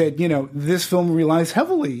interviewer had said, this film relies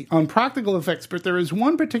heavily on practical effects, but there is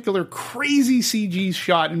one particular crazy CG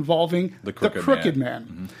shot involving the Crooked Man.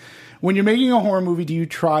 Mm-hmm. When you're making a horror movie, do you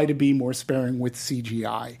try to be more sparing with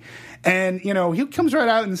CGI? And, he comes right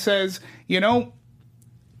out and says, I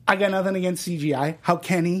got nothing against CGI. How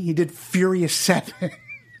can he? He did Furious 7.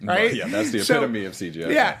 Right? Well, yeah, that's the epitome of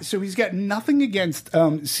CGI. Yeah, so he's got nothing against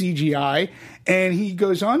CGI, and he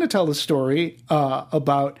goes on to tell the story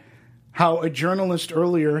about how a journalist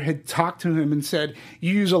earlier had talked to him and said,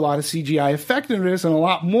 you use a lot of CGI effectiveness and a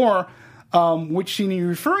lot more. Which scene are you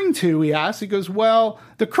referring to? He asked. He goes, well,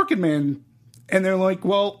 the Crooked Man. And they're like,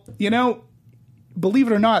 well, believe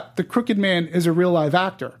it or not, the Crooked Man is a real live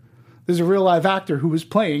actor. There's a real live actor who was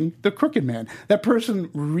playing the Crooked Man. That person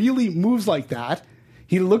really moves like that.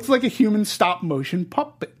 He looks like a human stop-motion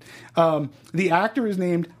puppet. The actor is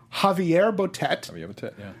named Javier Botet. Javier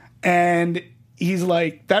Botet, yeah. And he's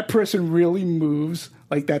like, that person really moves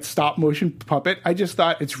like that stop-motion puppet. I just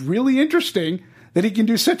thought it's really interesting that he can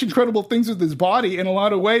do such incredible things with his body in a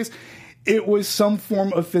lot of ways. It was some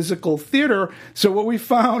form of physical theater. So what we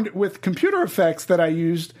found with computer effects that I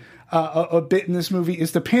used a bit in this movie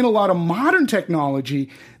is to paint a lot of modern technology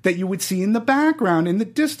that you would see in the background, in the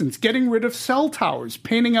distance, getting rid of cell towers,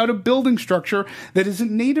 painting out a building structure that isn't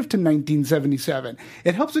native to 1977.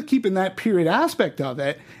 It helps with keeping that period aspect of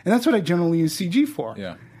it, and that's what I generally use CG for.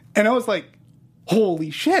 Yeah. And I was like, holy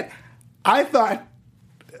shit. I thought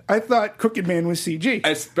Crooked Man was CG.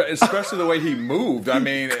 Especially the way he moved. I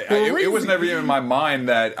mean, it was never even in my mind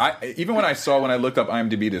that even when I looked up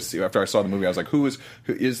IMDb to see after I saw the movie, I was like, who is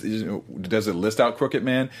does it list out Crooked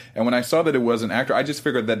Man? And when I saw that it was an actor, I just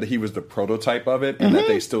figured that he was the prototype of it and that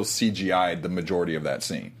they still CGI'd the majority of that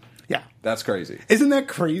scene. Yeah. That's crazy. Isn't that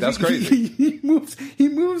crazy? That's crazy. He moves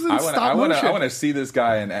in stop motion. I want to see this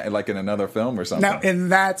guy in another film or something. Now,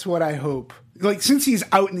 and that's what I hope. Like, since he's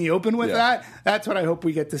out in the open with that's what I hope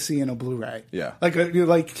we get to see in a Blu-ray. Yeah.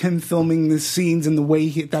 Like him filming the scenes and the way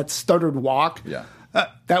that stuttered walk. Yeah.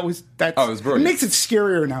 It was brilliant. It makes it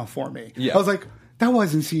scarier now for me. Yeah. I was like, that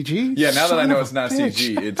wasn't CG. Yeah, now that I know it's not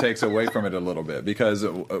CG, it takes away from it a little bit. Because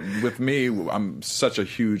with me, I'm such a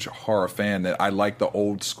huge horror fan that I like the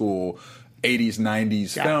old school 80s,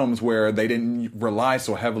 90s films where they didn't rely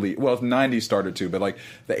so heavily. Well, 90s started to, but like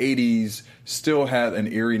the 80s still had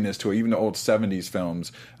an eeriness to it, even the old 70s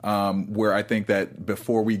films, where I think that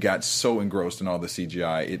before we got so engrossed in all the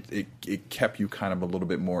CGI, it kept you kind of a little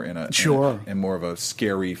bit more in more of a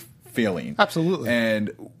scary feeling. Absolutely.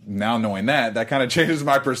 And now knowing that kind of changes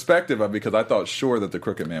my perspective of it, because I thought sure that the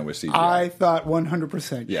Crooked Man was CGI. I thought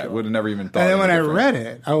 100% Yeah, sure. would have never even thought. And then when I different. read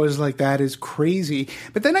it, I was like, that is crazy.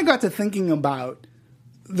 But then I got to thinking about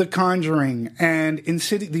The Conjuring and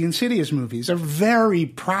the Insidious movies are very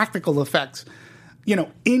practical effects.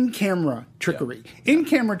 In-camera trickery. Yeah.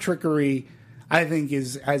 In-camera trickery, I think,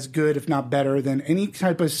 is as good, if not better, than any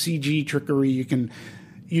type of CG trickery you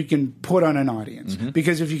can put on an audience. Mm-hmm.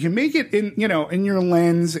 Because if you can make it in your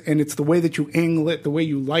lens, and it's the way that you angle it, the way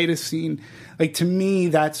you light a scene, like, to me,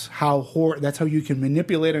 that's how you can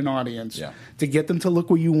manipulate an audience to get them to look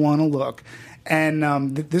where you want to look.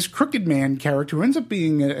 And this crooked man character who ends up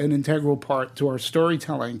being an integral part to our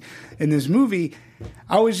storytelling in this movie,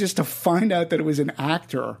 I was just to find out that it was an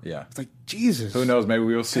actor. Yeah. It's like, Jesus. Who knows? Maybe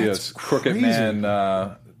we'll see That's a crooked crazy.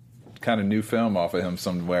 man kind of new film off of him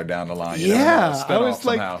somewhere down the line. You Yeah. know, a I spin-off was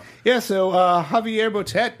like, somehow. yeah, so Javier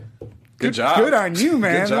Botet. Good job. Good on you,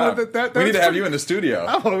 man. Good job. We need to have you in the studio.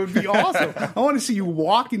 Oh, it would be awesome. I want to see you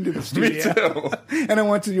walk into the studio. Me too. And I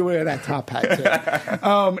want you to wear that top hat,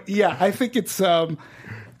 too. Yeah, I think it's...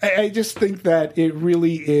 I just think that it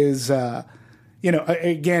really is...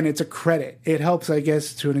 again, it's a credit. It helps, I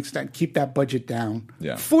guess, to an extent, keep that budget down.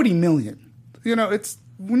 Yeah. $40 million. It's...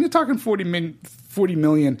 When you're talking $40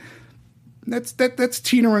 million, that's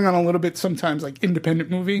teetering on a little bit sometimes like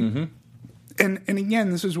independent movie. Mm-hmm. And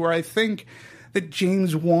again, this is where I think that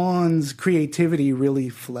James Wan's creativity really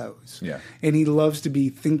flows. Yeah. And he loves to be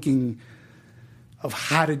thinking of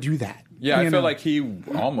how to do that. Yeah, I feel like he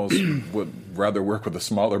almost would rather work with a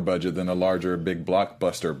smaller budget than a larger, big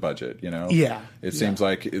blockbuster budget, Yeah. It seems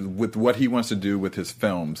like with what he wants to do with his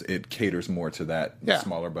films, it caters more to that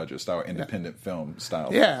smaller budget style, independent film style.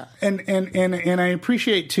 Yeah, and I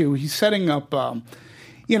appreciate, too, he's setting up,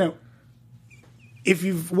 if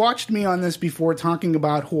you've watched me on this before talking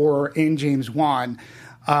about horror and James Wan,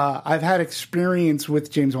 I've had experience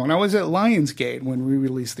with James Wan. I was at Lionsgate when we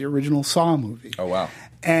released the original Saw movie. Oh, wow.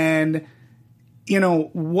 And,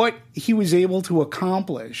 what he was able to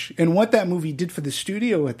accomplish and what that movie did for the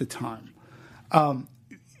studio at the time,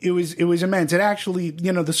 it was immense. It actually,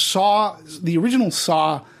 the original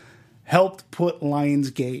Saw helped put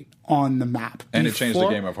Lionsgate on the map. And it changed the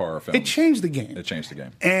game of horror films. It changed the game. It changed the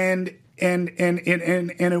game. And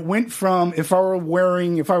it went from, if I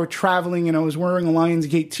were traveling and I was wearing a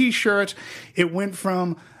Lionsgate t-shirt, it went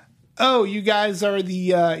from, oh, you guys are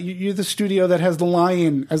you're the studio that has the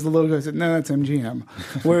lion as the logo. I said, no, that's MGM.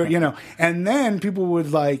 Where, and then people would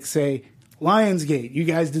say, Lionsgate, you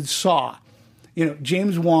guys did Saw.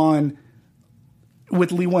 James Wan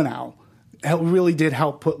with Leigh Whannell really did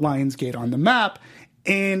help put Lionsgate on the map.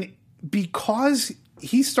 And because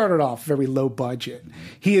he started off very low budget,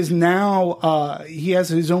 he is now he has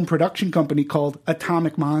his own production company called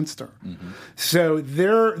Atomic Monster. Mm-hmm. So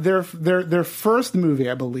their first movie,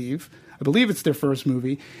 I believe it's their first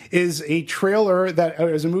movie, is a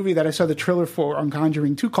movie that I saw the trailer for on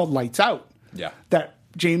Conjuring 2 called Lights Out. Yeah, that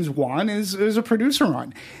James Wan is a producer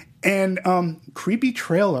on, and creepy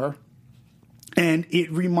trailer. And it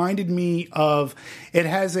reminded me of, it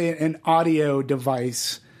has an audio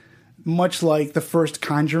device, much like the first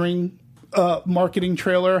Conjuring marketing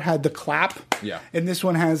trailer had the clap. Yeah. And this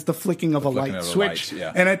one has the flicking of a light switch.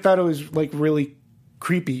 Yeah. And I thought it was really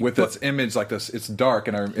creepy. With this image like this, it's dark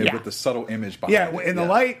and with the subtle image behind it. And the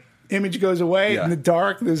light image goes away. Yeah. In the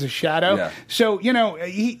dark, there's a shadow. Yeah. So,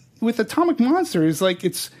 with Atomic Monster,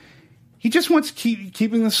 he just wants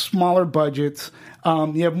keeping the smaller budgets.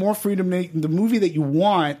 You have more freedom to make the movie that you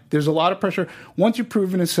want. There's a lot of pressure. Once you've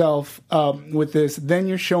proven yourself with this, then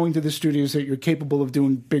you're showing to the studios that you're capable of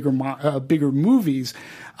doing bigger movies.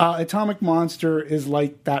 Atomic Monster is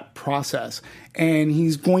like that process. And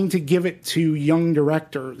he's going to give it to young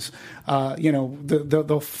directors.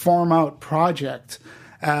 They'll farm out project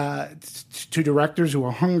to directors who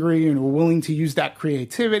are hungry and are willing to use that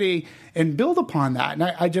creativity and build upon that. And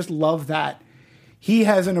I just love that he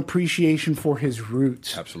has an appreciation for his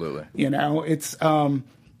roots. Absolutely. It's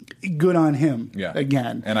good on him. Yeah.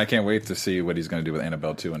 Again. And I can't wait to see what he's going to do with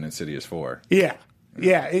Annabelle 2 and Insidious 4. Yeah.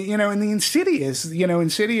 Yeah. And the Insidious,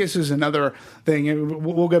 Insidious is another thing.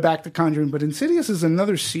 We'll go back to Conjuring, but Insidious is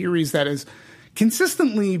another series that is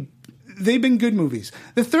consistently, they've been good movies.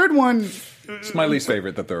 The third one... It's my least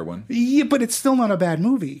favorite, the third one. Yeah, but it's still not a bad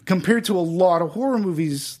movie. Compared to a lot of horror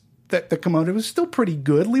movies that come out, it was still pretty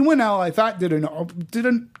good. Leigh Whannell, I thought, did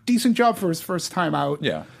a decent job for his first time out.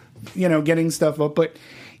 Yeah. Getting stuff up. But,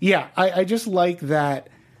 yeah, I just like that,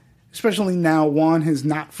 especially now, Wan has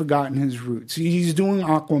not forgotten his roots. He's doing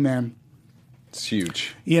Aquaman. It's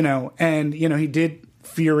huge. And, he did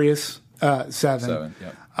Furious 7. 7,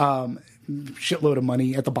 yeah. Shitload of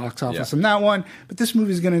money at the box office on that one. But this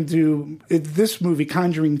movie's going to do... This movie,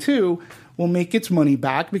 Conjuring 2, will make its money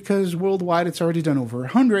back because worldwide it's already done over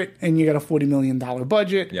 100 and you got a $40 million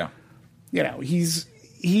budget. Yeah.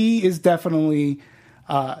 He is definitely,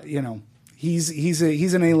 he's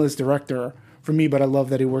an A-list director for me, but I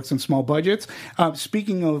love that he works on small budgets.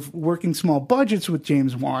 Speaking of working small budgets with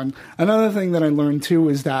James Wan, another thing that I learned too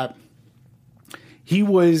is that he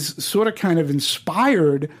was sort of kind of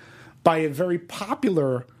inspired by a very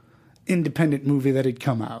popular independent movie that had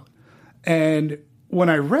come out. And when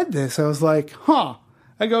I read this, I was like, I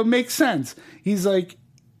go, it makes sense. He's like,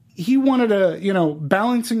 he wanted to,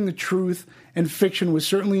 balancing the truth and fiction was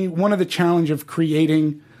certainly one of the challenge of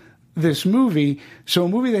creating this movie. So a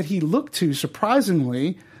movie that he looked to,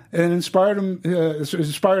 surprisingly, and inspired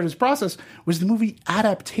his process, was the movie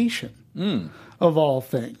adaptation. Of all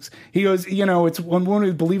things. He goes, it's one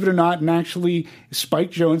movie, believe it or not, and actually Spike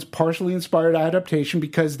Jonze partially inspired adaptation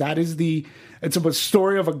because it's a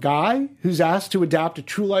story of a guy who's asked to adapt a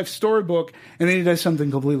true life storybook, and then he does something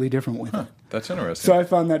completely different with it. That's interesting. So I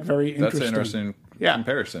found that very interesting. That's an interesting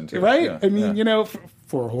comparison, too. Right? Yeah, I mean,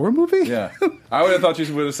 for a horror movie? Yeah. I would have thought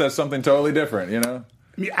you would have said something totally different,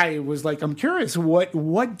 I was like, I'm curious,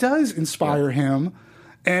 what does inspire him?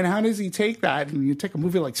 And how does he take that? And you take a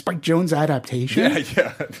movie like Spike Jonze adaptation.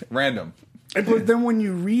 Yeah. Random. But then when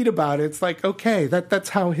you read about it, it's like, okay, that's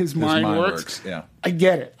how his mind works. Yeah. I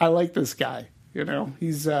get it. I like this guy.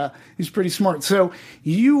 He's pretty smart. So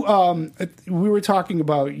you, we were talking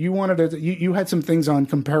about, you had some things on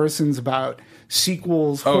comparisons about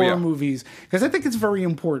sequels, horror movies, because I think it's very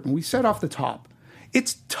important. We said off the top,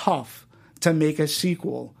 it's tough to make a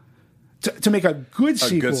sequel. To make a good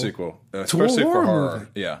sequel, especially for horror.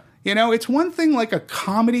 Movie. Yeah, it's one thing like a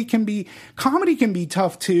comedy can be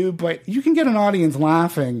tough too, but you can get an audience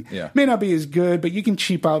laughing. Yeah, may not be as good, but you can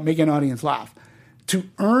cheap out, make an audience laugh. To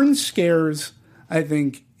earn scares, I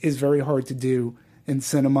think, is very hard to do in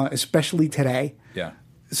cinema, especially today. Yeah.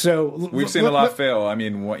 So we've seen a lot fail. I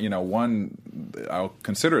mean, one I'll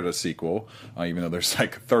consider it a sequel, even though there's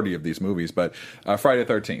like 30 of these movies. But Friday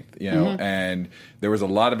the 13th, and there was a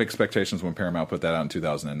lot of expectations when Paramount put that out in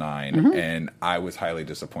 2009, and I was highly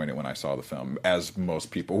disappointed when I saw the film, as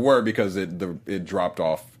most people were, because it dropped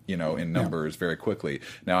off, in numbers very quickly.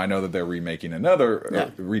 Now I know that they're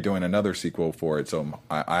redoing another sequel for it, so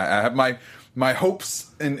I have my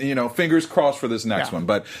hopes and fingers crossed for this next one.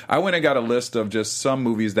 But I went and got a list of just some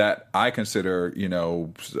movies that I consider,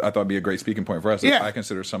 I thought would be a great speaking point for us. Yeah. I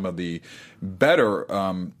consider some of the better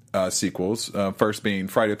sequels. First being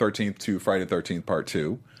Friday the 13th to Friday the 13th Part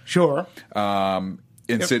 2. Sure.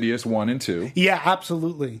 Insidious 1 and 2. Yeah,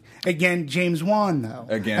 absolutely. Again, James Wan, though.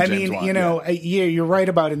 James Wan, you're right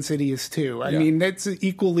about Insidious 2. I mean, that's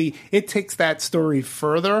equally, it takes that story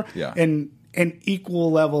further and an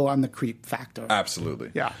equal level on the creep factor.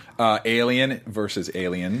 Absolutely. Yeah. Alien versus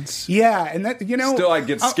Aliens. Yeah, and that, Still I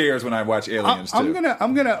get scares when I watch Aliens, too. I'm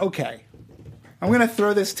gonna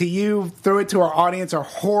throw this to you, throw it to our audience, our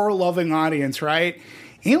horror-loving audience, right?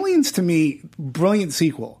 Aliens, to me, brilliant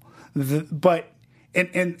sequel. But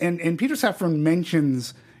Peter Safran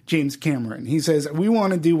mentions James Cameron. He says, we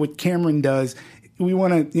want to do what Cameron does. We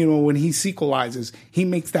want to, when he sequelizes, he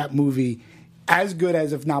makes that movie as good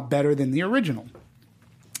as, if not better than, the original.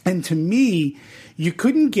 And to me, you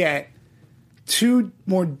couldn't get two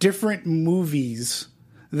more different movies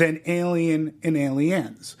than Alien and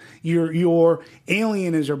Aliens. Your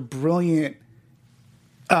Alien is a brilliant,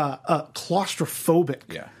 claustrophobic.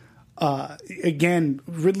 Yeah. Again,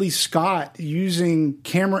 Ridley Scott using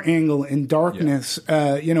camera angle and darkness,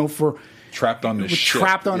 for trapped on a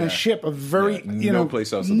ship, a very no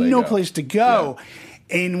place else. Place to go. Yeah.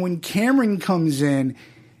 And when Cameron comes in,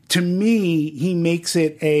 to me, he makes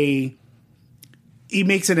it an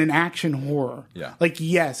action horror. Yeah. Like,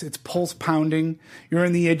 yes, it's pulse pounding. You're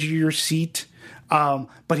on the edge of your seat.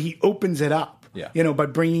 But he opens it up. Yeah. By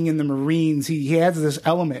bringing in the Marines, he adds this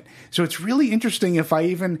element. So it's really interesting if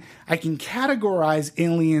I can categorize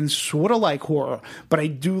Aliens sort of like horror, but I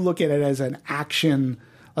do look at it as an action,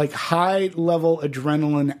 like high level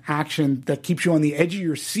adrenaline action that keeps you on the edge of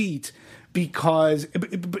your seat because,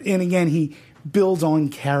 and again, he builds on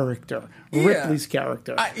character. Ripley's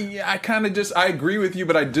character. I kind of I agree with you,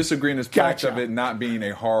 but I disagree in this fact of it not being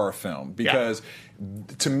a horror film because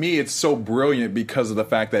to me it's so brilliant because of the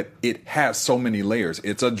fact that it has so many layers.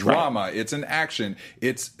 It's a drama, it's an action,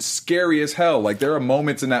 it's scary as hell. Like there are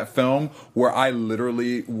moments in that film where I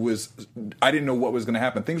literally I didn't know what was going to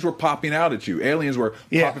happen. Things were popping out at you. Aliens were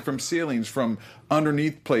popping from ceilings, from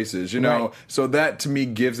underneath places, Right. So that to me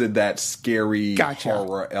gives it that scary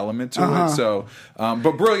horror element to it. So,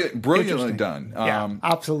 but brilliantly done.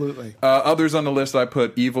 Absolutely. Others on the list I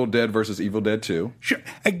put Evil Dead versus Evil Dead 2. Sure.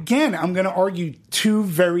 Again, I'm going to argue two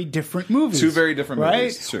very different movies. Two very different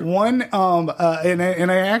movies. Sure. One,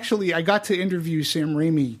 I got to interview Sam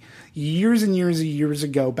Raimi years and years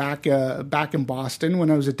ago back in Boston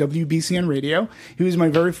when I was at WBCN Radio. He was my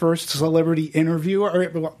very first celebrity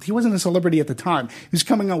interviewer. Well, he wasn't a celebrity at the time. He was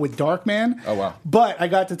coming out with Darkman. Oh, wow. But I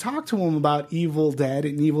got to talk to him about Evil Dead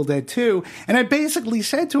and Evil Dead 2. And I basically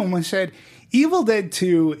said to him, I said, Evil Dead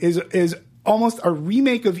 2 is almost a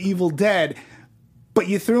remake of Evil Dead, but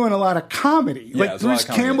you threw in a lot of comedy. Like there's a lot Bruce of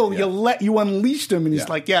comedy, Campbell, yeah. you unleashed him, and he's Yeah.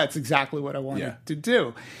 like, "Yeah, it's exactly what I wanted Yeah. to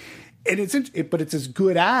do." And but it's as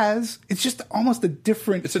good as. It's just almost a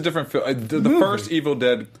different. It's a different film. The first Evil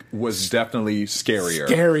Dead was definitely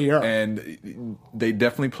scarier. And they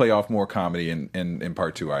definitely play off more comedy in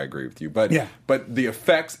part 2. I agree with you. But the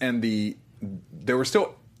effects and there were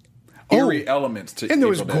still eerie elements to and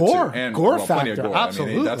there Evil was Dead gore. 2. And gore plenty of factor. gore.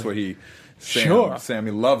 Absolutely. I mean, that's what Sammy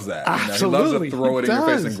loves that. Absolutely. He loves to throw it in your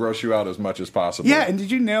face does. and gross you out as much as possible. Yeah, and did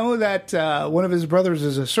you know that one of his brothers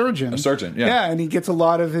is a surgeon? A surgeon, yeah. Yeah, and he gets a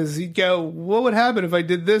lot of he'd go, what would happen if I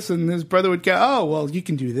did this? And his brother would go, oh, well, you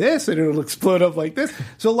can do this, and it'll explode up like this.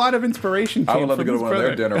 So a lot of inspiration came I would love to from go to his one of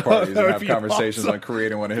their brother. dinner parties That and would have be conversations awesome. on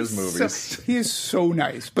creating one of his movies. So, he is so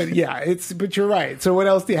nice. But yeah, but you're right. So what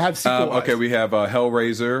else do you have sequel-wise? Okay, we have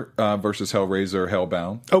Hellraiser versus Hellraiser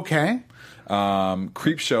Hellbound. Okay.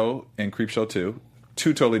 Creepshow and Creepshow 2.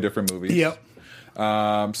 2 totally different movies. Yep.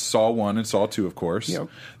 Saw 1 and Saw 2, of course. Yep.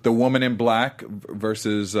 The Woman in Black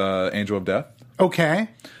versus Angel of Death. Okay.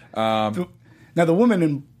 Now the woman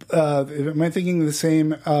in am I thinking the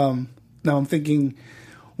same? No, I'm thinking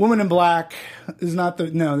Woman in Black is not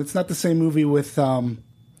it's not the same movie with Catherine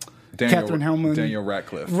Hellman, Daniel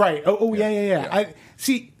Radcliffe. Right. Oh yeah. I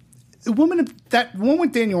see that one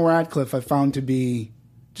with Daniel Radcliffe. I found to be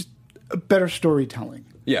just a better storytelling.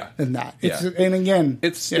 Yeah. Than that. Yeah. And again,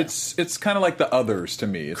 it's kind of like The Others to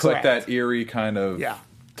me. It's Correct. like that eerie kind of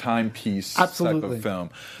timepiece type Absolutely. of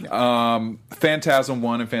film. Yeah. Phantasm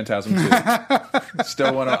 1 and Phantasm 2.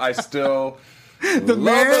 I still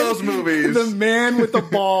love those movies. The man with the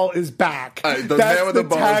ball is back. The That's man with the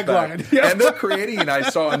ball is tagline. back. Yeah. And they're creating, I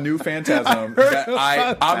saw a new Phantasm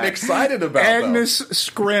that I'm excited about. Agnes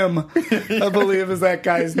Scrim, I believe is that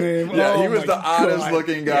guy's name. Yeah, Oh he was my the oddest God.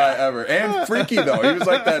 looking guy ever. And freaky, though. He was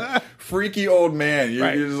like that freaky old man.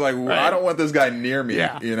 You're just like, I don't want this guy near me,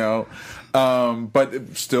 you know?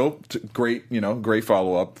 But still, great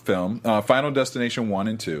follow-up film. Final Destination 1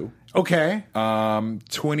 and 2. Okay.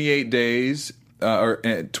 28 days...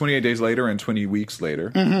 28 days later and 20 weeks later.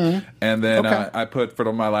 Mm-hmm. And then I put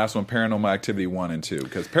for my last one Paranormal Activity 1 and 2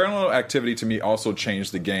 because Paranormal Activity to me also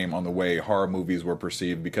changed the game on the way horror movies were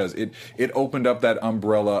perceived because it opened up that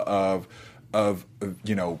umbrella of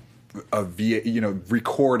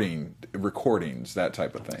recordings, that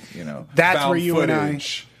type of thing, That's found where you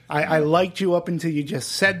footage. I liked you up until you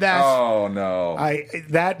just said that. Oh no!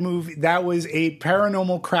 That movie, that was a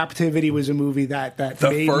Paranormal Craptivity, was a movie that The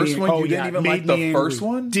made first me, one? You yeah, didn't even made like me the angry. first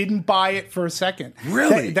one? Didn't buy it for a second.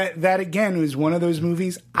 Really? That again was one of those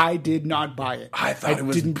movies I did not buy it. I thought it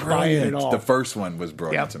was didn't brilliant. buy it at all. The first one was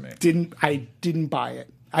brilliant to me. Didn't buy it.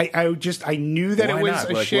 I knew that Why it was not?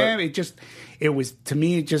 a Like, sham. what? It was to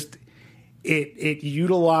me. It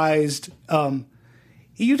utilized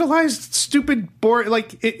stupid boring,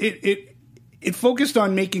 like it focused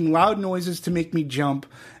on making loud noises to make me jump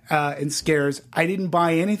and scares. I didn't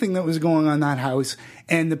buy anything that was going on in that house,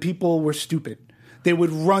 and the people were stupid. They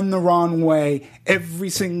would run the wrong way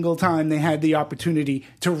every single time they had the opportunity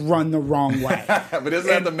to run the wrong way. But isn't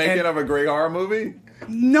that the making of a great horror movie?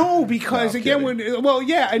 No, because No, I'm again,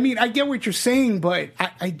 kidding. I mean, I get what you're saying, but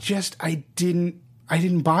I didn't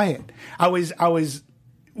buy it. I was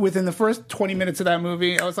within the first 20 minutes of that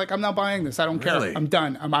movie, I was like, I'm not buying this. I don't care. Really? I'm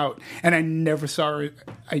done. I'm out. And I never saw it.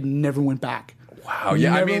 I never went back. Wow.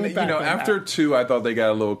 Yeah. I Never mean, went back on after that. 2, I thought they got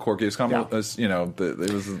a little quirky. It's kind of, it was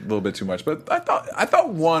a little bit too much. But I thought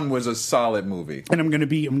 1 was a solid movie. And I'm gonna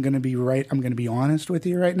be honest with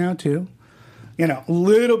you right now too. A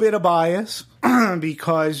little bit of bias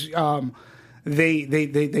because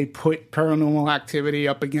they put Paranormal Activity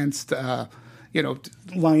up against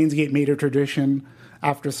Lionsgate made a tradition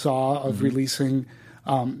after Saw of releasing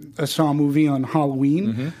a Saw movie on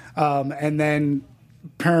Halloween, and then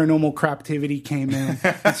Paranormal Craptivity came in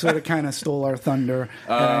and sort of kind of stole our thunder,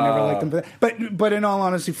 and I never liked them for that. But in all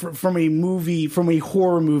honesty, from a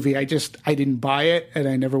horror movie, I didn't buy it, and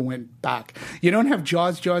I never went back. You don't have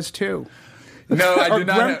Jaws 2. No, I Or do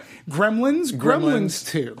not have... Gremlins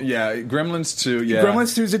 2. Yeah, Gremlins 2, yeah.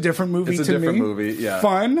 Gremlins 2 is a different movie It's a to different me. movie, yeah.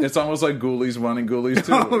 Fun. It's almost like Ghoulies 1 and Ghoulies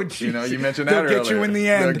 2. Oh, geez. You mentioned that They'll get you earlier. in the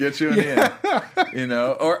end. They'll get you in the end.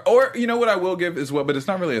 Or what I will give is but it's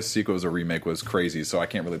not really a sequel, it's a remake, was Crazy, so I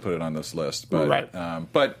can't really put it on this list. But, right.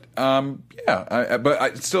 But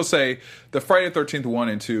I'd still say the Friday the 13th 1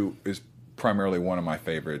 and 2 is primarily one of my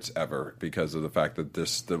favorites ever because of the fact that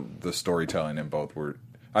the storytelling in both were...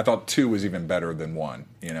 I thought 2 was even better than 1,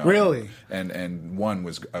 Really? And 1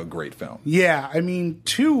 was a great film. Yeah, I mean,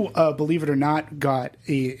 2, believe it or not, got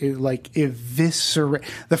eviscerated.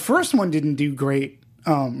 The first one didn't do great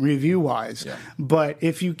review wise. Yeah. But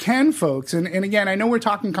if you can, folks, and again, I know we're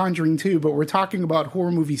talking Conjuring 2, but we're talking about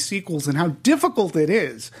horror movie sequels and how difficult it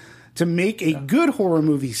is to make a good horror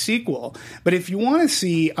movie sequel. But if you want to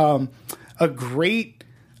see a great,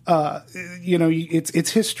 it's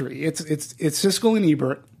history. It's Siskel and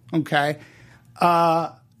Ebert. Okay.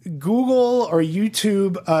 Google or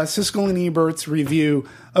YouTube Siskel and Ebert's review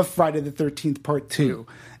of Friday the 13th Part 2.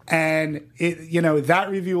 And that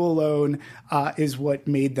review alone is what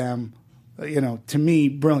made them, to me,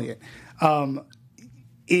 brilliant.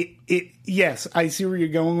 Yes, I see where you're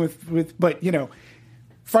going with, but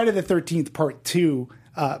Friday the 13th Part 2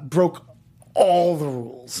 broke all the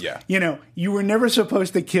rules. Yeah. You were never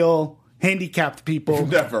supposed to kill handicapped people.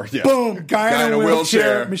 Never, yeah. Boom, guy in a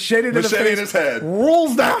wheelchair, machete to the face, in his head,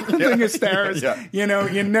 rolls down the thing of stairs. Yeah. You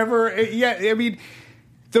never, I mean,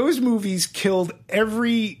 those movies killed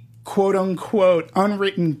every quote unquote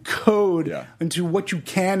unwritten code into what you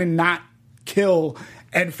can and not kill.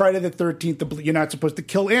 And Friday the 13th, you're not supposed to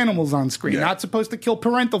kill animals on screen, not supposed to kill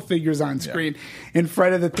parental figures on screen. And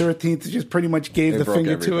Friday the 13th just pretty much gave the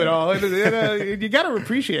finger to it all. You got to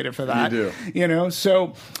appreciate it for that. You do.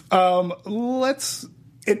 So let's,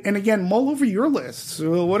 and again, mull over your list.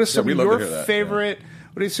 So what are some of your favorite,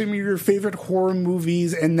 what are some of your favorite horror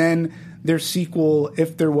movies? And then their sequel,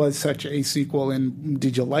 if there was such a sequel, and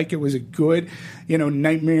did you like it? Was it good?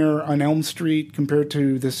 Nightmare on Elm Street compared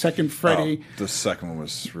to the second Freddy. The second one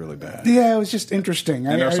was really bad. Yeah, it was just interesting.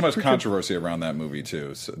 And there was so much controversy around that movie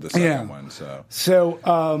too. So the second one.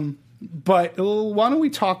 But why don't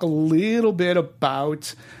we talk a little bit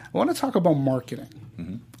about? I want to talk about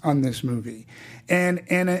marketing on this movie, and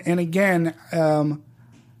again.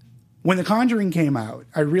 When The Conjuring came out,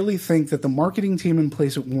 I really think that the marketing team in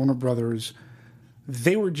place at Warner Brothers,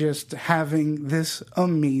 they were just having this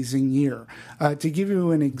amazing year. To give you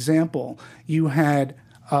an example, you had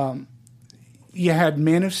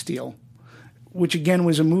Man of Steel, which again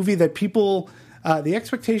was a movie that people, the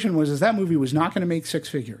expectation was that movie was not going to make six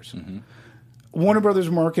figures. Warner Brothers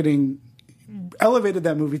marketing elevated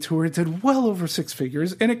that movie to where it did well over six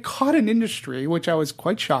figures, and it caught an industry, which I was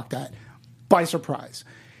quite shocked at, by surprise.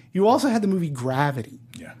 You also had the movie Gravity.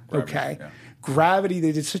 Yeah. Gravity,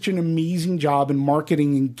 they did such an amazing job in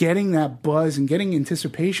marketing and getting that buzz and getting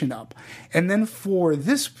anticipation up. And then for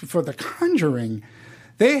The Conjuring,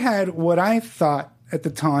 they had what I thought at the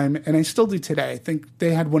time, and I still do today, I think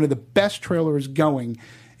they had one of the best trailers going,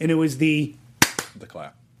 and it was the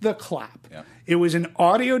clap. The clap. Yeah. It was an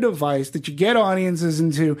audio device that you get audiences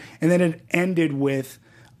into, and then it ended with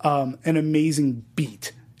an amazing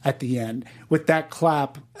beat at the end with that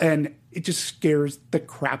clap, and it just scares the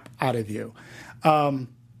crap out of you.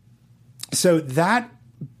 So that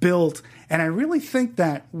built, and I really think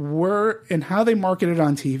that and how they marketed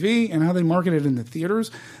on TV and how they marketed in the theaters,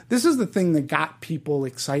 this is the thing that got people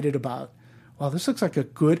excited about. Wow, this looks like a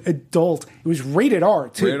good adult. It was rated R,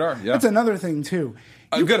 too. Rated R, yeah. That's another thing, too.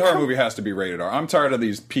 A good horror movie has to be rated R. I'm tired of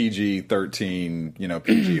these PG-13,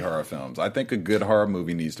 PG horror films. I think a good horror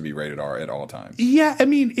movie needs to be rated R at all times. Yeah, I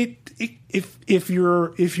mean, if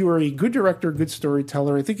you're a good director, good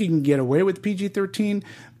storyteller, I think you can get away with PG-13.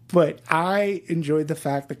 But I enjoyed the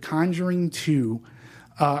fact that Conjuring 2,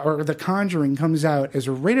 or The Conjuring, comes out as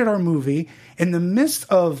a rated R movie in the midst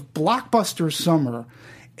of blockbuster summer.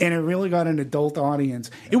 And it really got an adult audience.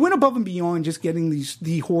 It went above and beyond just getting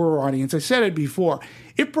the horror audience. I said it before.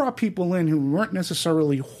 It brought people in who weren't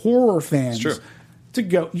necessarily horror fans to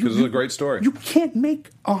go. Because it's a great story. You can't make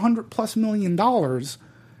 $100+ million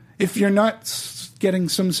if you're not getting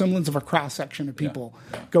some semblance of a cross section of people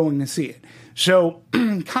going to see it. So,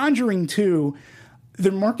 Conjuring 2,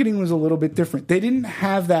 their marketing was a little bit different. They didn't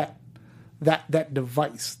have that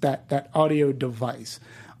device, that audio device,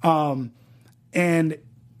 and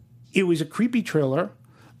it was a creepy trailer.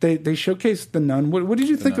 They showcased The Nun. What did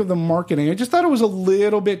you think of the marketing? I just thought it was a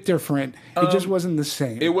little bit different. It just wasn't the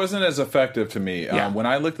same. It wasn't as effective to me. Yeah. When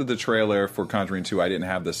I looked at the trailer for Conjuring 2, I didn't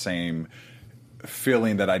have the same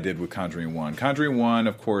feeling that I did with Conjuring 1. Conjuring 1,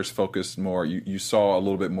 of course, focused more. You saw a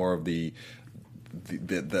little bit more of the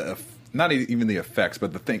not even the effects,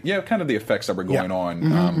 but kind of the effects that were going on.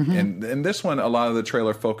 And this one, a lot of the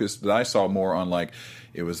trailer focused that I saw more on, like,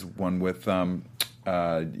 it was one with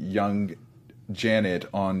young Janet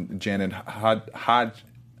Hodgson,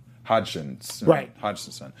 right?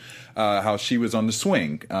 Hodgson, how she was on the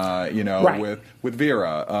swing, right. with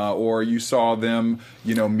Vera, or you saw them,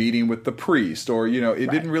 meeting with the priest, or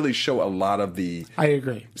it didn't really show a lot of the I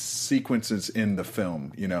agree sequences in the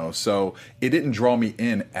film, so it didn't draw me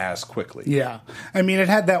in as quickly. Yeah, I mean, it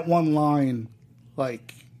had that one line,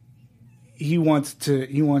 like, he wants to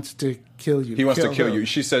kill you. He wants to kill her. you.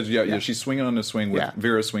 She says, yeah, she's swinging on the swing with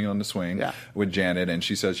Vera's swinging on the swing with Janet, and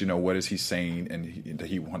she says, what is he saying? And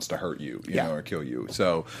he wants to hurt you, you know, or kill you.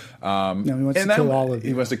 So, no, he wants to kill all of you.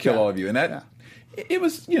 He wants to kill all of you, and that it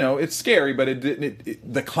was, it's scary, but it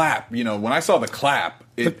didn't. The clap, when I saw the clap,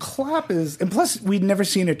 the clap is, and plus we'd never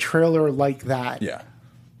seen a trailer like that. Yeah.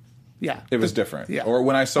 Yeah, it was different. Yeah, or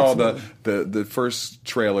when I saw the first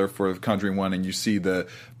trailer for Conjuring 1, and you see the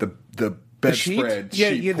bedspread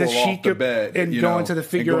sheet pull off the bed and go into the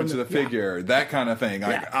figure, that kind of thing.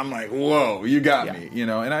 I'm like, whoa, you got me,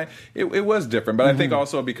 And it was different, but I think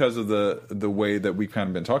also because of the way that we've kind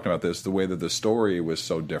of been talking about this, the way that the story was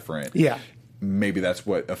so different. Yeah. Maybe that's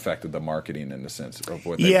what affected the marketing in the sense of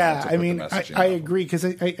what they wanted to put the messaging I agree, because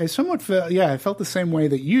I somewhat felt, I felt the same way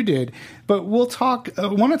that you did. But we'll talk. I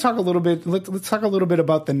want to talk a little bit. Let's talk a little bit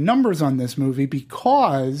about the numbers on this movie,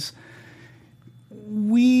 because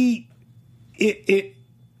it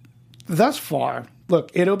thus far,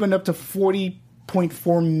 look, it opened up to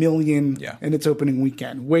 40.4 million in its opening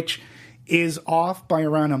weekend, which is off by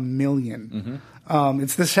around 1 million. Mm-hmm.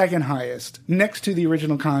 It's the second highest, next to the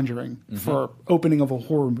original Conjuring for opening of a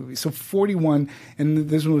horror movie. So 41, and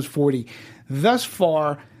this one was 40. Thus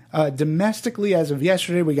far, domestically, as of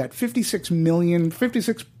yesterday, we got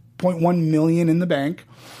 56.1 million in the bank.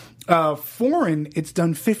 Foreign, it's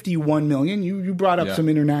done 51 million. You brought up some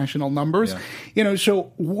international numbers. Yeah.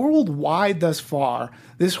 So worldwide thus far,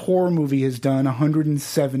 this horror movie has done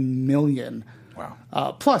 107 million. Wow.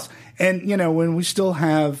 Plus. And, when we still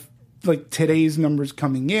have today's numbers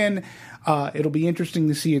coming in, it'll be interesting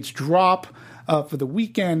to see its drop for the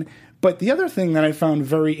weekend. But the other thing that I found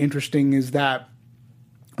very interesting is that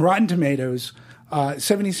Rotten Tomatoes,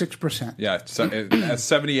 76%. Yeah, it's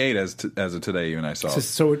 78 as of today, and I saw.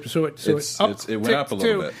 So it went up a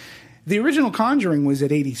little bit. The original Conjuring was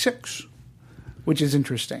at 86. Which is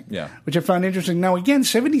interesting. Yeah. Which I found interesting. Now, again,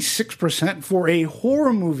 76% for a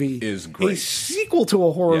horror movie is great. A sequel to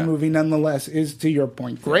a horror movie, nonetheless, is, to your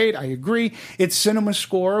point, great. I agree. Its cinema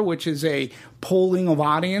score, which is a polling of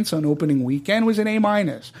audience on opening weekend, was an A-,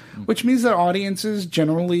 which means that audiences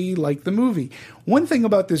generally like the movie. One thing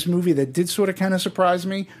about this movie that did sort of kind of surprise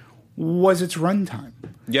me was its runtime.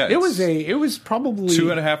 Yeah. It was probably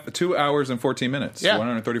 2 hours and 14 minutes. Yeah.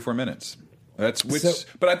 134 minutes.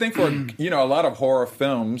 But I think for a lot of horror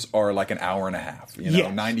films are like an hour and a half,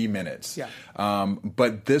 90 minutes. Yeah.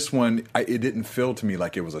 But this one, it didn't feel to me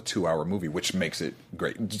like it was a 2-hour movie, which makes it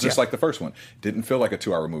great. Just like the first one, didn't feel like a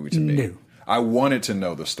 2-hour movie to me. No. I wanted to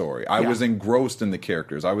know the story. I was engrossed in the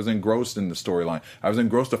characters. I was engrossed in the storyline. I was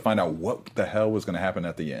engrossed to find out what the hell was going to happen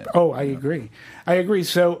at the end. Oh, I agree.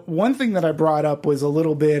 So one thing that I brought up was a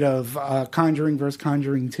little bit of Conjuring versus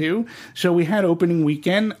Conjuring 2. So we had opening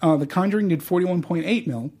weekend. The Conjuring did 41.8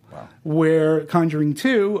 mil, where Conjuring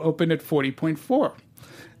 2 opened at 40.4.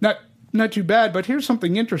 Not too bad, but here's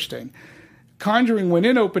something interesting. Conjuring, when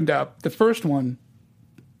it opened up, the first one,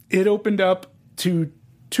 it opened up to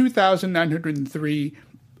 2,903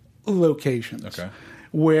 locations. Okay.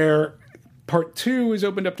 Where part 2 is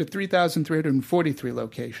opened up to 3,343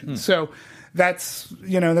 locations. So that's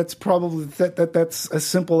probably that's a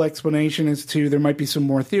simple explanation as to there might be some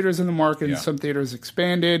more theaters in the market and some theaters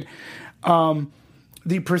expanded.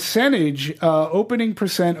 The percentage, opening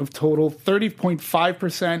percent of total,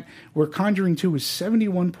 30.5%, where Conjuring 2 was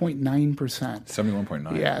 71.9%.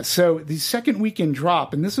 71.9%. Yeah, so the second weekend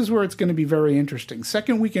drop, and this is where it's going to be very interesting.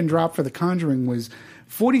 Second weekend drop for The Conjuring was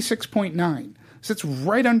 46.9%. So it's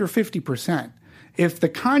right under 50%. If The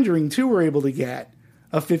Conjuring 2 were able to get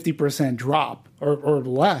a 50% drop or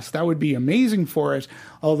less, that would be amazing for us.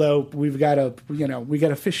 Although we got a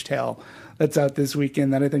fishtail that's out this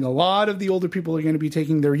weekend that I think a lot of the older people are going to be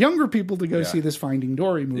taking their younger people to go see this Finding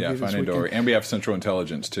Dory movie. Yeah, Finding Dory. And we have Central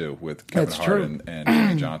Intelligence, too, with Kevin Hart and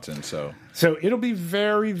Amy Johnson. So it'll be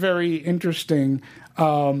very, very interesting.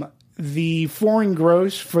 The foreign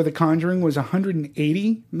gross for The Conjuring was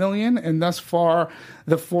 180 million, and thus far,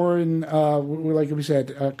 the foreign, like we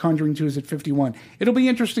said, Conjuring 2 is at 51. It'll be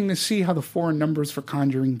interesting to see how the foreign numbers for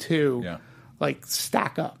Conjuring 2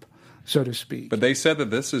 stack up, so to speak. But they said that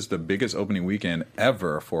this is the biggest opening weekend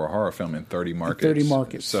ever for a horror film in 30 markets. 30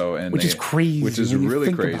 markets. Which is crazy. Which is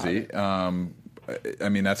really crazy. I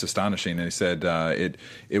mean, that's astonishing. And he said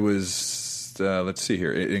it was... let's see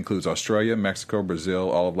here. It includes Australia, Mexico,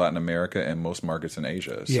 Brazil, all of Latin America, and most markets in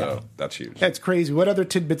Asia. So that's huge. That's crazy. What other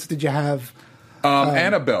tidbits did you have?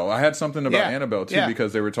 Annabelle. I had something about Annabelle, too,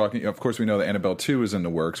 because they were talking... Of course, we know that Annabelle 2 is in the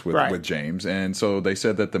works with James. And so they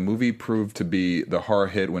said that the movie proved to be the horror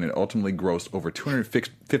hit when it ultimately grossed over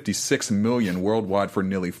 $256 million worldwide for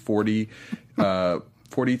nearly 40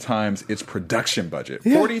 40 times its production budget.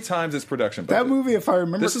 40 times its production budget. That movie, if I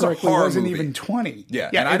remember correctly, wasn't even 20.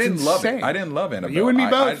 Yeah, and I didn't love it. I didn't love Annabelle. You and me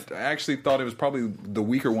both. I actually thought it was probably the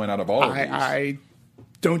weaker one out of all of these. I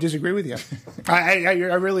don't disagree with you. I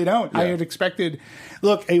really don't. Yeah. I had expected.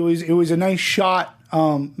 Look, it was a nice shot.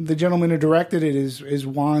 The gentleman who directed it is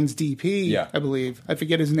Juan's DP. Yeah. I believe. I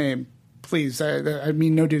forget his name. Please, I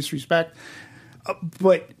mean no disrespect,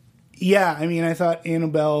 but yeah, I mean I thought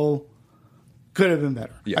Annabelle could have been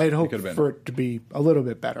better. Yeah, I had hoped for it to be a little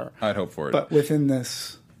bit better. I'd hope for it, but within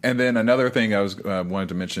this. And then another thing I was wanted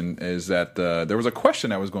to mention is that there was a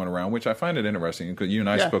question that was going around, which I find it interesting because you and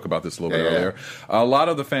I spoke about this a little bit earlier. A lot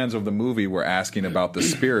of the fans of the movie were asking about the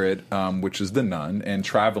spirit, which is the nun, and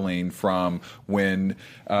traveling from when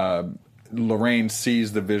Lorraine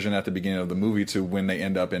sees the vision at the beginning of the movie to when they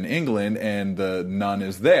end up in England and the nun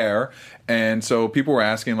is there. And so people were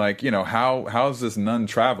asking, like, you know, how's this nun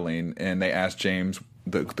traveling? And they asked James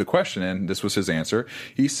the question, and this was his answer.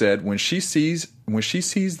 He said, when she sees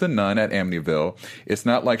the nun at Amityville, it's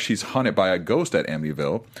not like she's haunted by a ghost at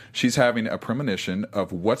Amityville. She's having a premonition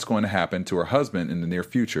of what's going to happen to her husband in the near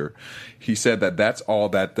future. He said that that's all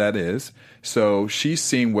that is. So she's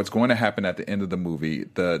seeing what's going to happen at the end of the movie.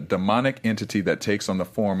 The demonic entity that takes on the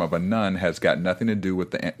form of a nun has got nothing to do with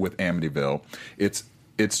Amityville.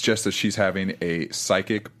 It's just that she's having a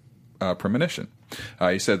psychic premonition.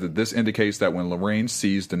 He said that this indicates that when Lorraine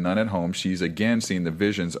sees the nun at home, she's again seeing the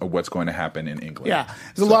visions of what's going to happen in England. Yeah,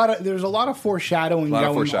 there's a lot of foreshadowing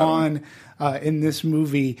going on in this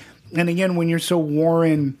movie. And again, when you're so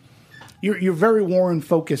Warren, you're very Warren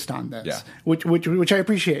focused on this, which I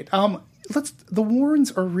appreciate. The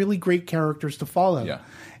Warrens are really great characters to follow. Yeah.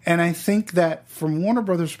 And I think that from Warner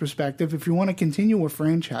Brothers' perspective, if you want to continue a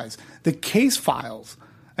franchise, the Case Files,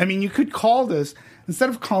 I mean, you could call this, instead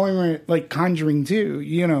of calling it like Conjuring 2,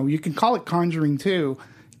 you know, you can call it Conjuring 2,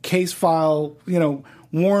 Case File, you know,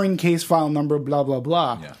 Warren Case File number, blah, blah,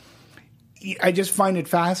 blah. Yeah. I just find it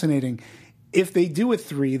fascinating. If they do a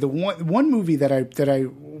 3, the one movie that I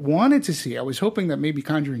wanted to see, I was hoping that maybe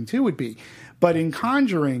Conjuring 2 would be, but in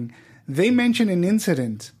Conjuring, they mention an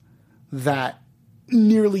incident that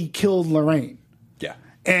nearly killed Lorraine. Yeah.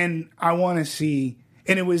 And I want to see,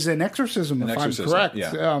 and it was an exorcism, if I'm correct.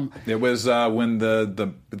 Yeah. It was when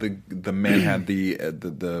the man had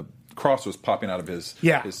the cross was popping out of his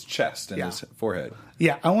chest and his forehead.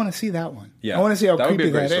 Yeah, I want to see that one. Yeah. I want to see how that creepy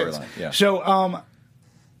would be a that great is. Storyline. Yeah. So,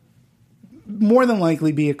 more than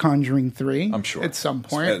likely be a Conjuring 3. I'm sure. At some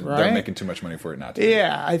point, right? They're making too much money for it not to.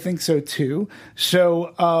 Yeah, I think so too.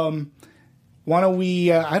 So, why don't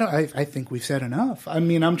we? I think we've said enough. I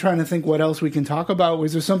mean, I'm trying to think what else we can talk about.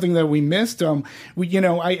 Was there something that we missed? We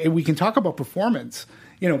can talk about performance.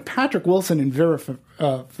 You know, Patrick Wilson and Vera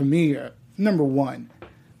Farmiga, number one.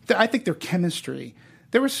 I think their chemistry.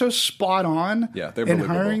 They were so spot on in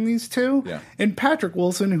hiring these two. Yeah. And Patrick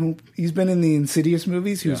Wilson, he's been in the Insidious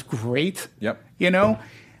movies, he was great. Yep. You know,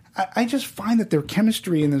 I just find that their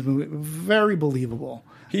chemistry in this movie very believable.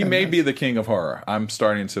 He may be the king of horror. I'm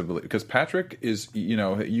starting to believe, because Patrick is, you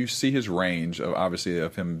know, you see his range of obviously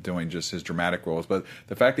of him doing just his dramatic roles, but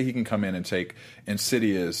the fact that he can come in and take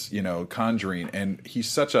Insidious, you know, Conjuring, and he's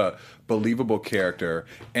such a believable character,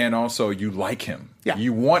 and also you like him. Yeah.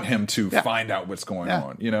 You want him to find out what's going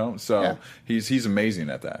on, you know? So he's amazing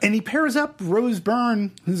at that. And he pairs up Rose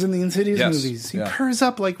Byrne, who's in the Insidious movies. He pairs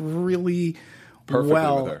up like really perfectly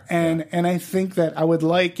well. with her. And I think that I would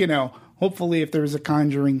like, you know, hopefully if there's a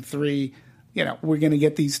Conjuring 3, you know, we're going to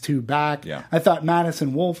get these two back. Yeah. I thought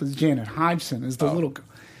Madison Wolfe as Janet Hodgson as the little...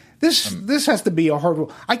 This has to be a hard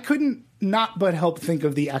role. I couldn't not but help think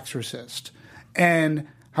of The Exorcist and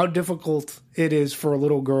how difficult it is for a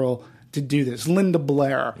little girl to do this. Linda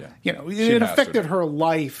Blair, you know, it affected her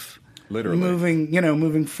life, literally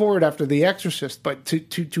moving forward after The Exorcist. But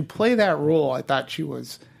to play that role, I thought she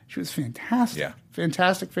was fantastic. Yeah.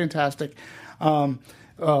 Fantastic.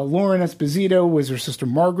 Lauren Esposito was her sister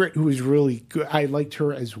Margaret, who was really good. I liked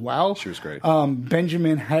her as well. She was great.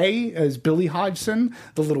 Benjamin Hay as Billy Hodgson,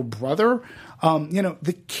 the little brother. You know,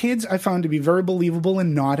 the kids I found to be very believable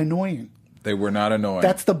and not annoying. They were not annoying.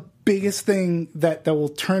 That's the biggest thing that will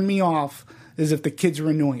turn me off, is if the kids are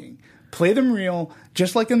annoying. Play them real,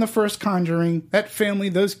 just like in the first Conjuring. That family,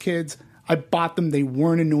 those kids, I bought them. They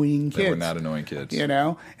weren't annoying kids. They were not annoying kids. You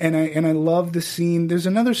know, and I love the scene. There's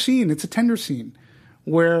another scene. It's a tender scene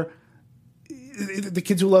where the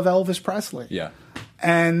kids who love Elvis Presley,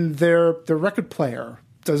 and their record player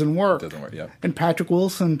doesn't work. And Patrick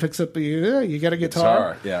Wilson picks up you got a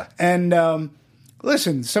guitar. Yeah. And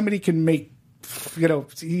listen, somebody can make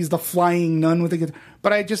he's the flying nun with the guitar.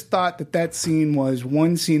 But I just thought that scene was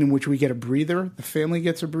one scene in which we get a breather. The family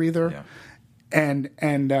gets a breather. Yeah. And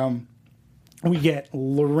we get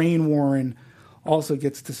Lorraine Warren also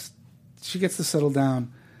gets to settle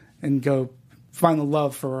down and go find the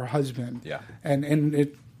love for her husband. Yeah. And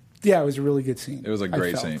it was a really good scene. It was a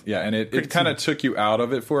great scene. Yeah, and it kind of took you out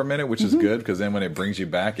of it for a minute, which is good, because then when it brings you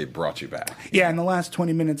back, it brought you back. Yeah, and the last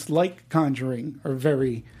 20 minutes, like Conjuring, are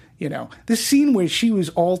very, this scene where she was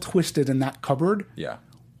all twisted in that cupboard. Yeah.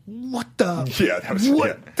 What the? Yeah, that was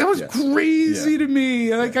that was crazy to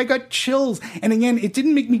me. Like I got chills, and again, it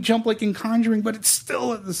didn't make me jump like in Conjuring, but it's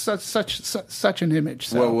still such an image.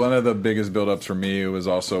 So. Well, one of the biggest buildups for me was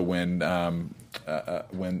also when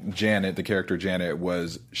Janet, the character Janet,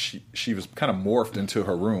 was she was kind of morphed into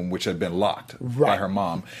her room, which had been locked by her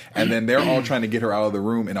mom, and then they're all trying to get her out of the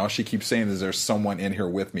room, and all she keeps saying is, "There's someone in here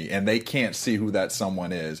with me," and they can't see who that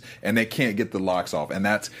someone is, and they can't get the locks off, and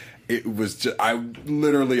it was just, I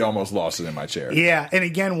literally almost lost it in my chair. Yeah, and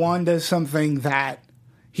again, Juan does something that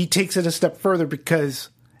he takes it a step further, because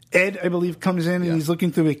Ed, I believe, comes in and he's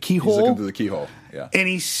looking through a keyhole. He's looking through the keyhole, yeah. And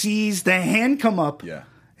he sees the hand come up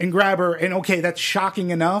and grab her, and okay, that's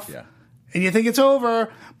shocking enough. Yeah. And you think it's over,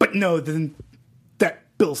 but no, then that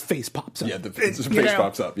Bill's face pops up. Yeah, the face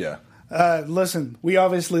pops up, yeah. Listen, we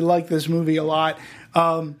obviously like this movie a lot.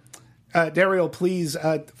 Dario, please,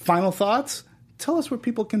 final thoughts? Tell us where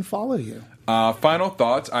people can follow you. Final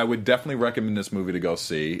thoughts. I would definitely recommend this movie to go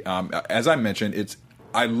see. As I mentioned,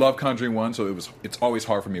 I love Conjuring 1, so it's always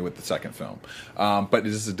hard for me with the second film. But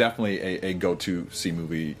this is definitely a go-to see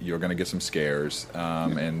movie. You're going to get some scares.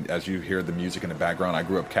 And as you hear the music in the background, I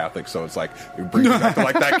grew up Catholic, so it's like, it brings me back to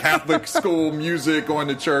like that Catholic school music, going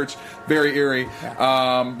to church. Very eerie.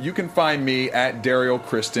 You can find me at Daryl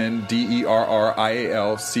Christon,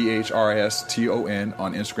 DERRIALCHRSTON,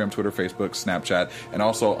 on Instagram, Twitter, Facebook, Snapchat, and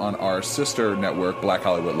also on our sister network, Black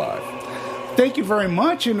Hollywood Live. Thank you very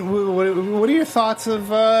much. And what are your thoughts of,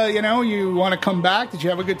 you want to come back? Did you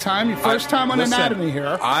have a good time? Your first time on Anatomy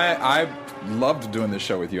here. I loved doing this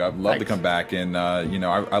show with you. I'd love to come back. And, I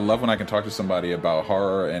love when I can talk to somebody about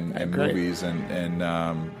horror and movies.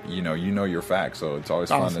 And you know your facts. So it's always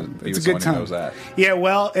fun to be with someone who knows that. Yeah,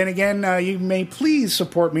 well, and again, you may please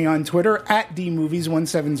support me on Twitter at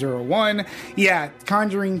DMovies1701. Yeah,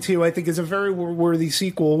 Conjuring 2, I think, is a very worthy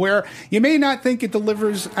sequel where you may not think it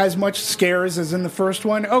delivers as much scares as in the first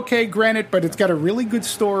one. Okay, granted, but it's got a really good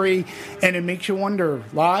story, and it makes you wonder,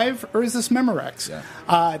 live or is this Memorex? Yeah.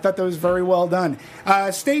 I thought that was very well done.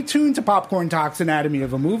 Stay tuned to Popcorn Talks Anatomy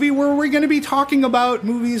of a Movie, where we're going to be talking about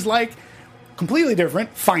movies like, completely different,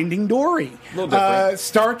 Finding Dory. A little different.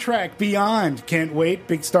 Star Trek Beyond. Can't wait.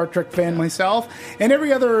 Big Star Trek fan myself. And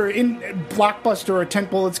every other blockbuster or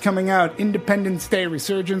tentpole that's coming out. Independence Day,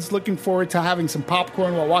 Resurgence. Looking forward to having some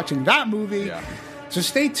popcorn while watching that movie. Yeah. So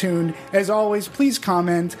stay tuned. As always, please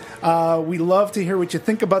comment. We love to hear what you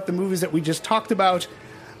think about the movies that we just talked about.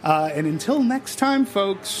 And until next time,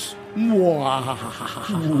 folks,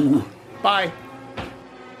 bye.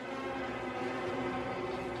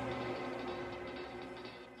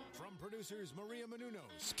 Producers Maria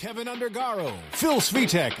Menounos, Kevin Undergaro, Phil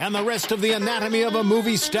Svitek, and the rest of the Anatomy of a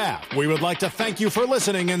Movie staff, we would like to thank you for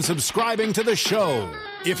listening and subscribing to the show.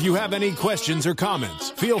 If you have any questions or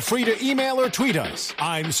comments, feel free to email or tweet us.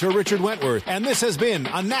 I'm Sir Richard Wentworth, and this has been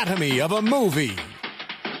Anatomy of a Movie.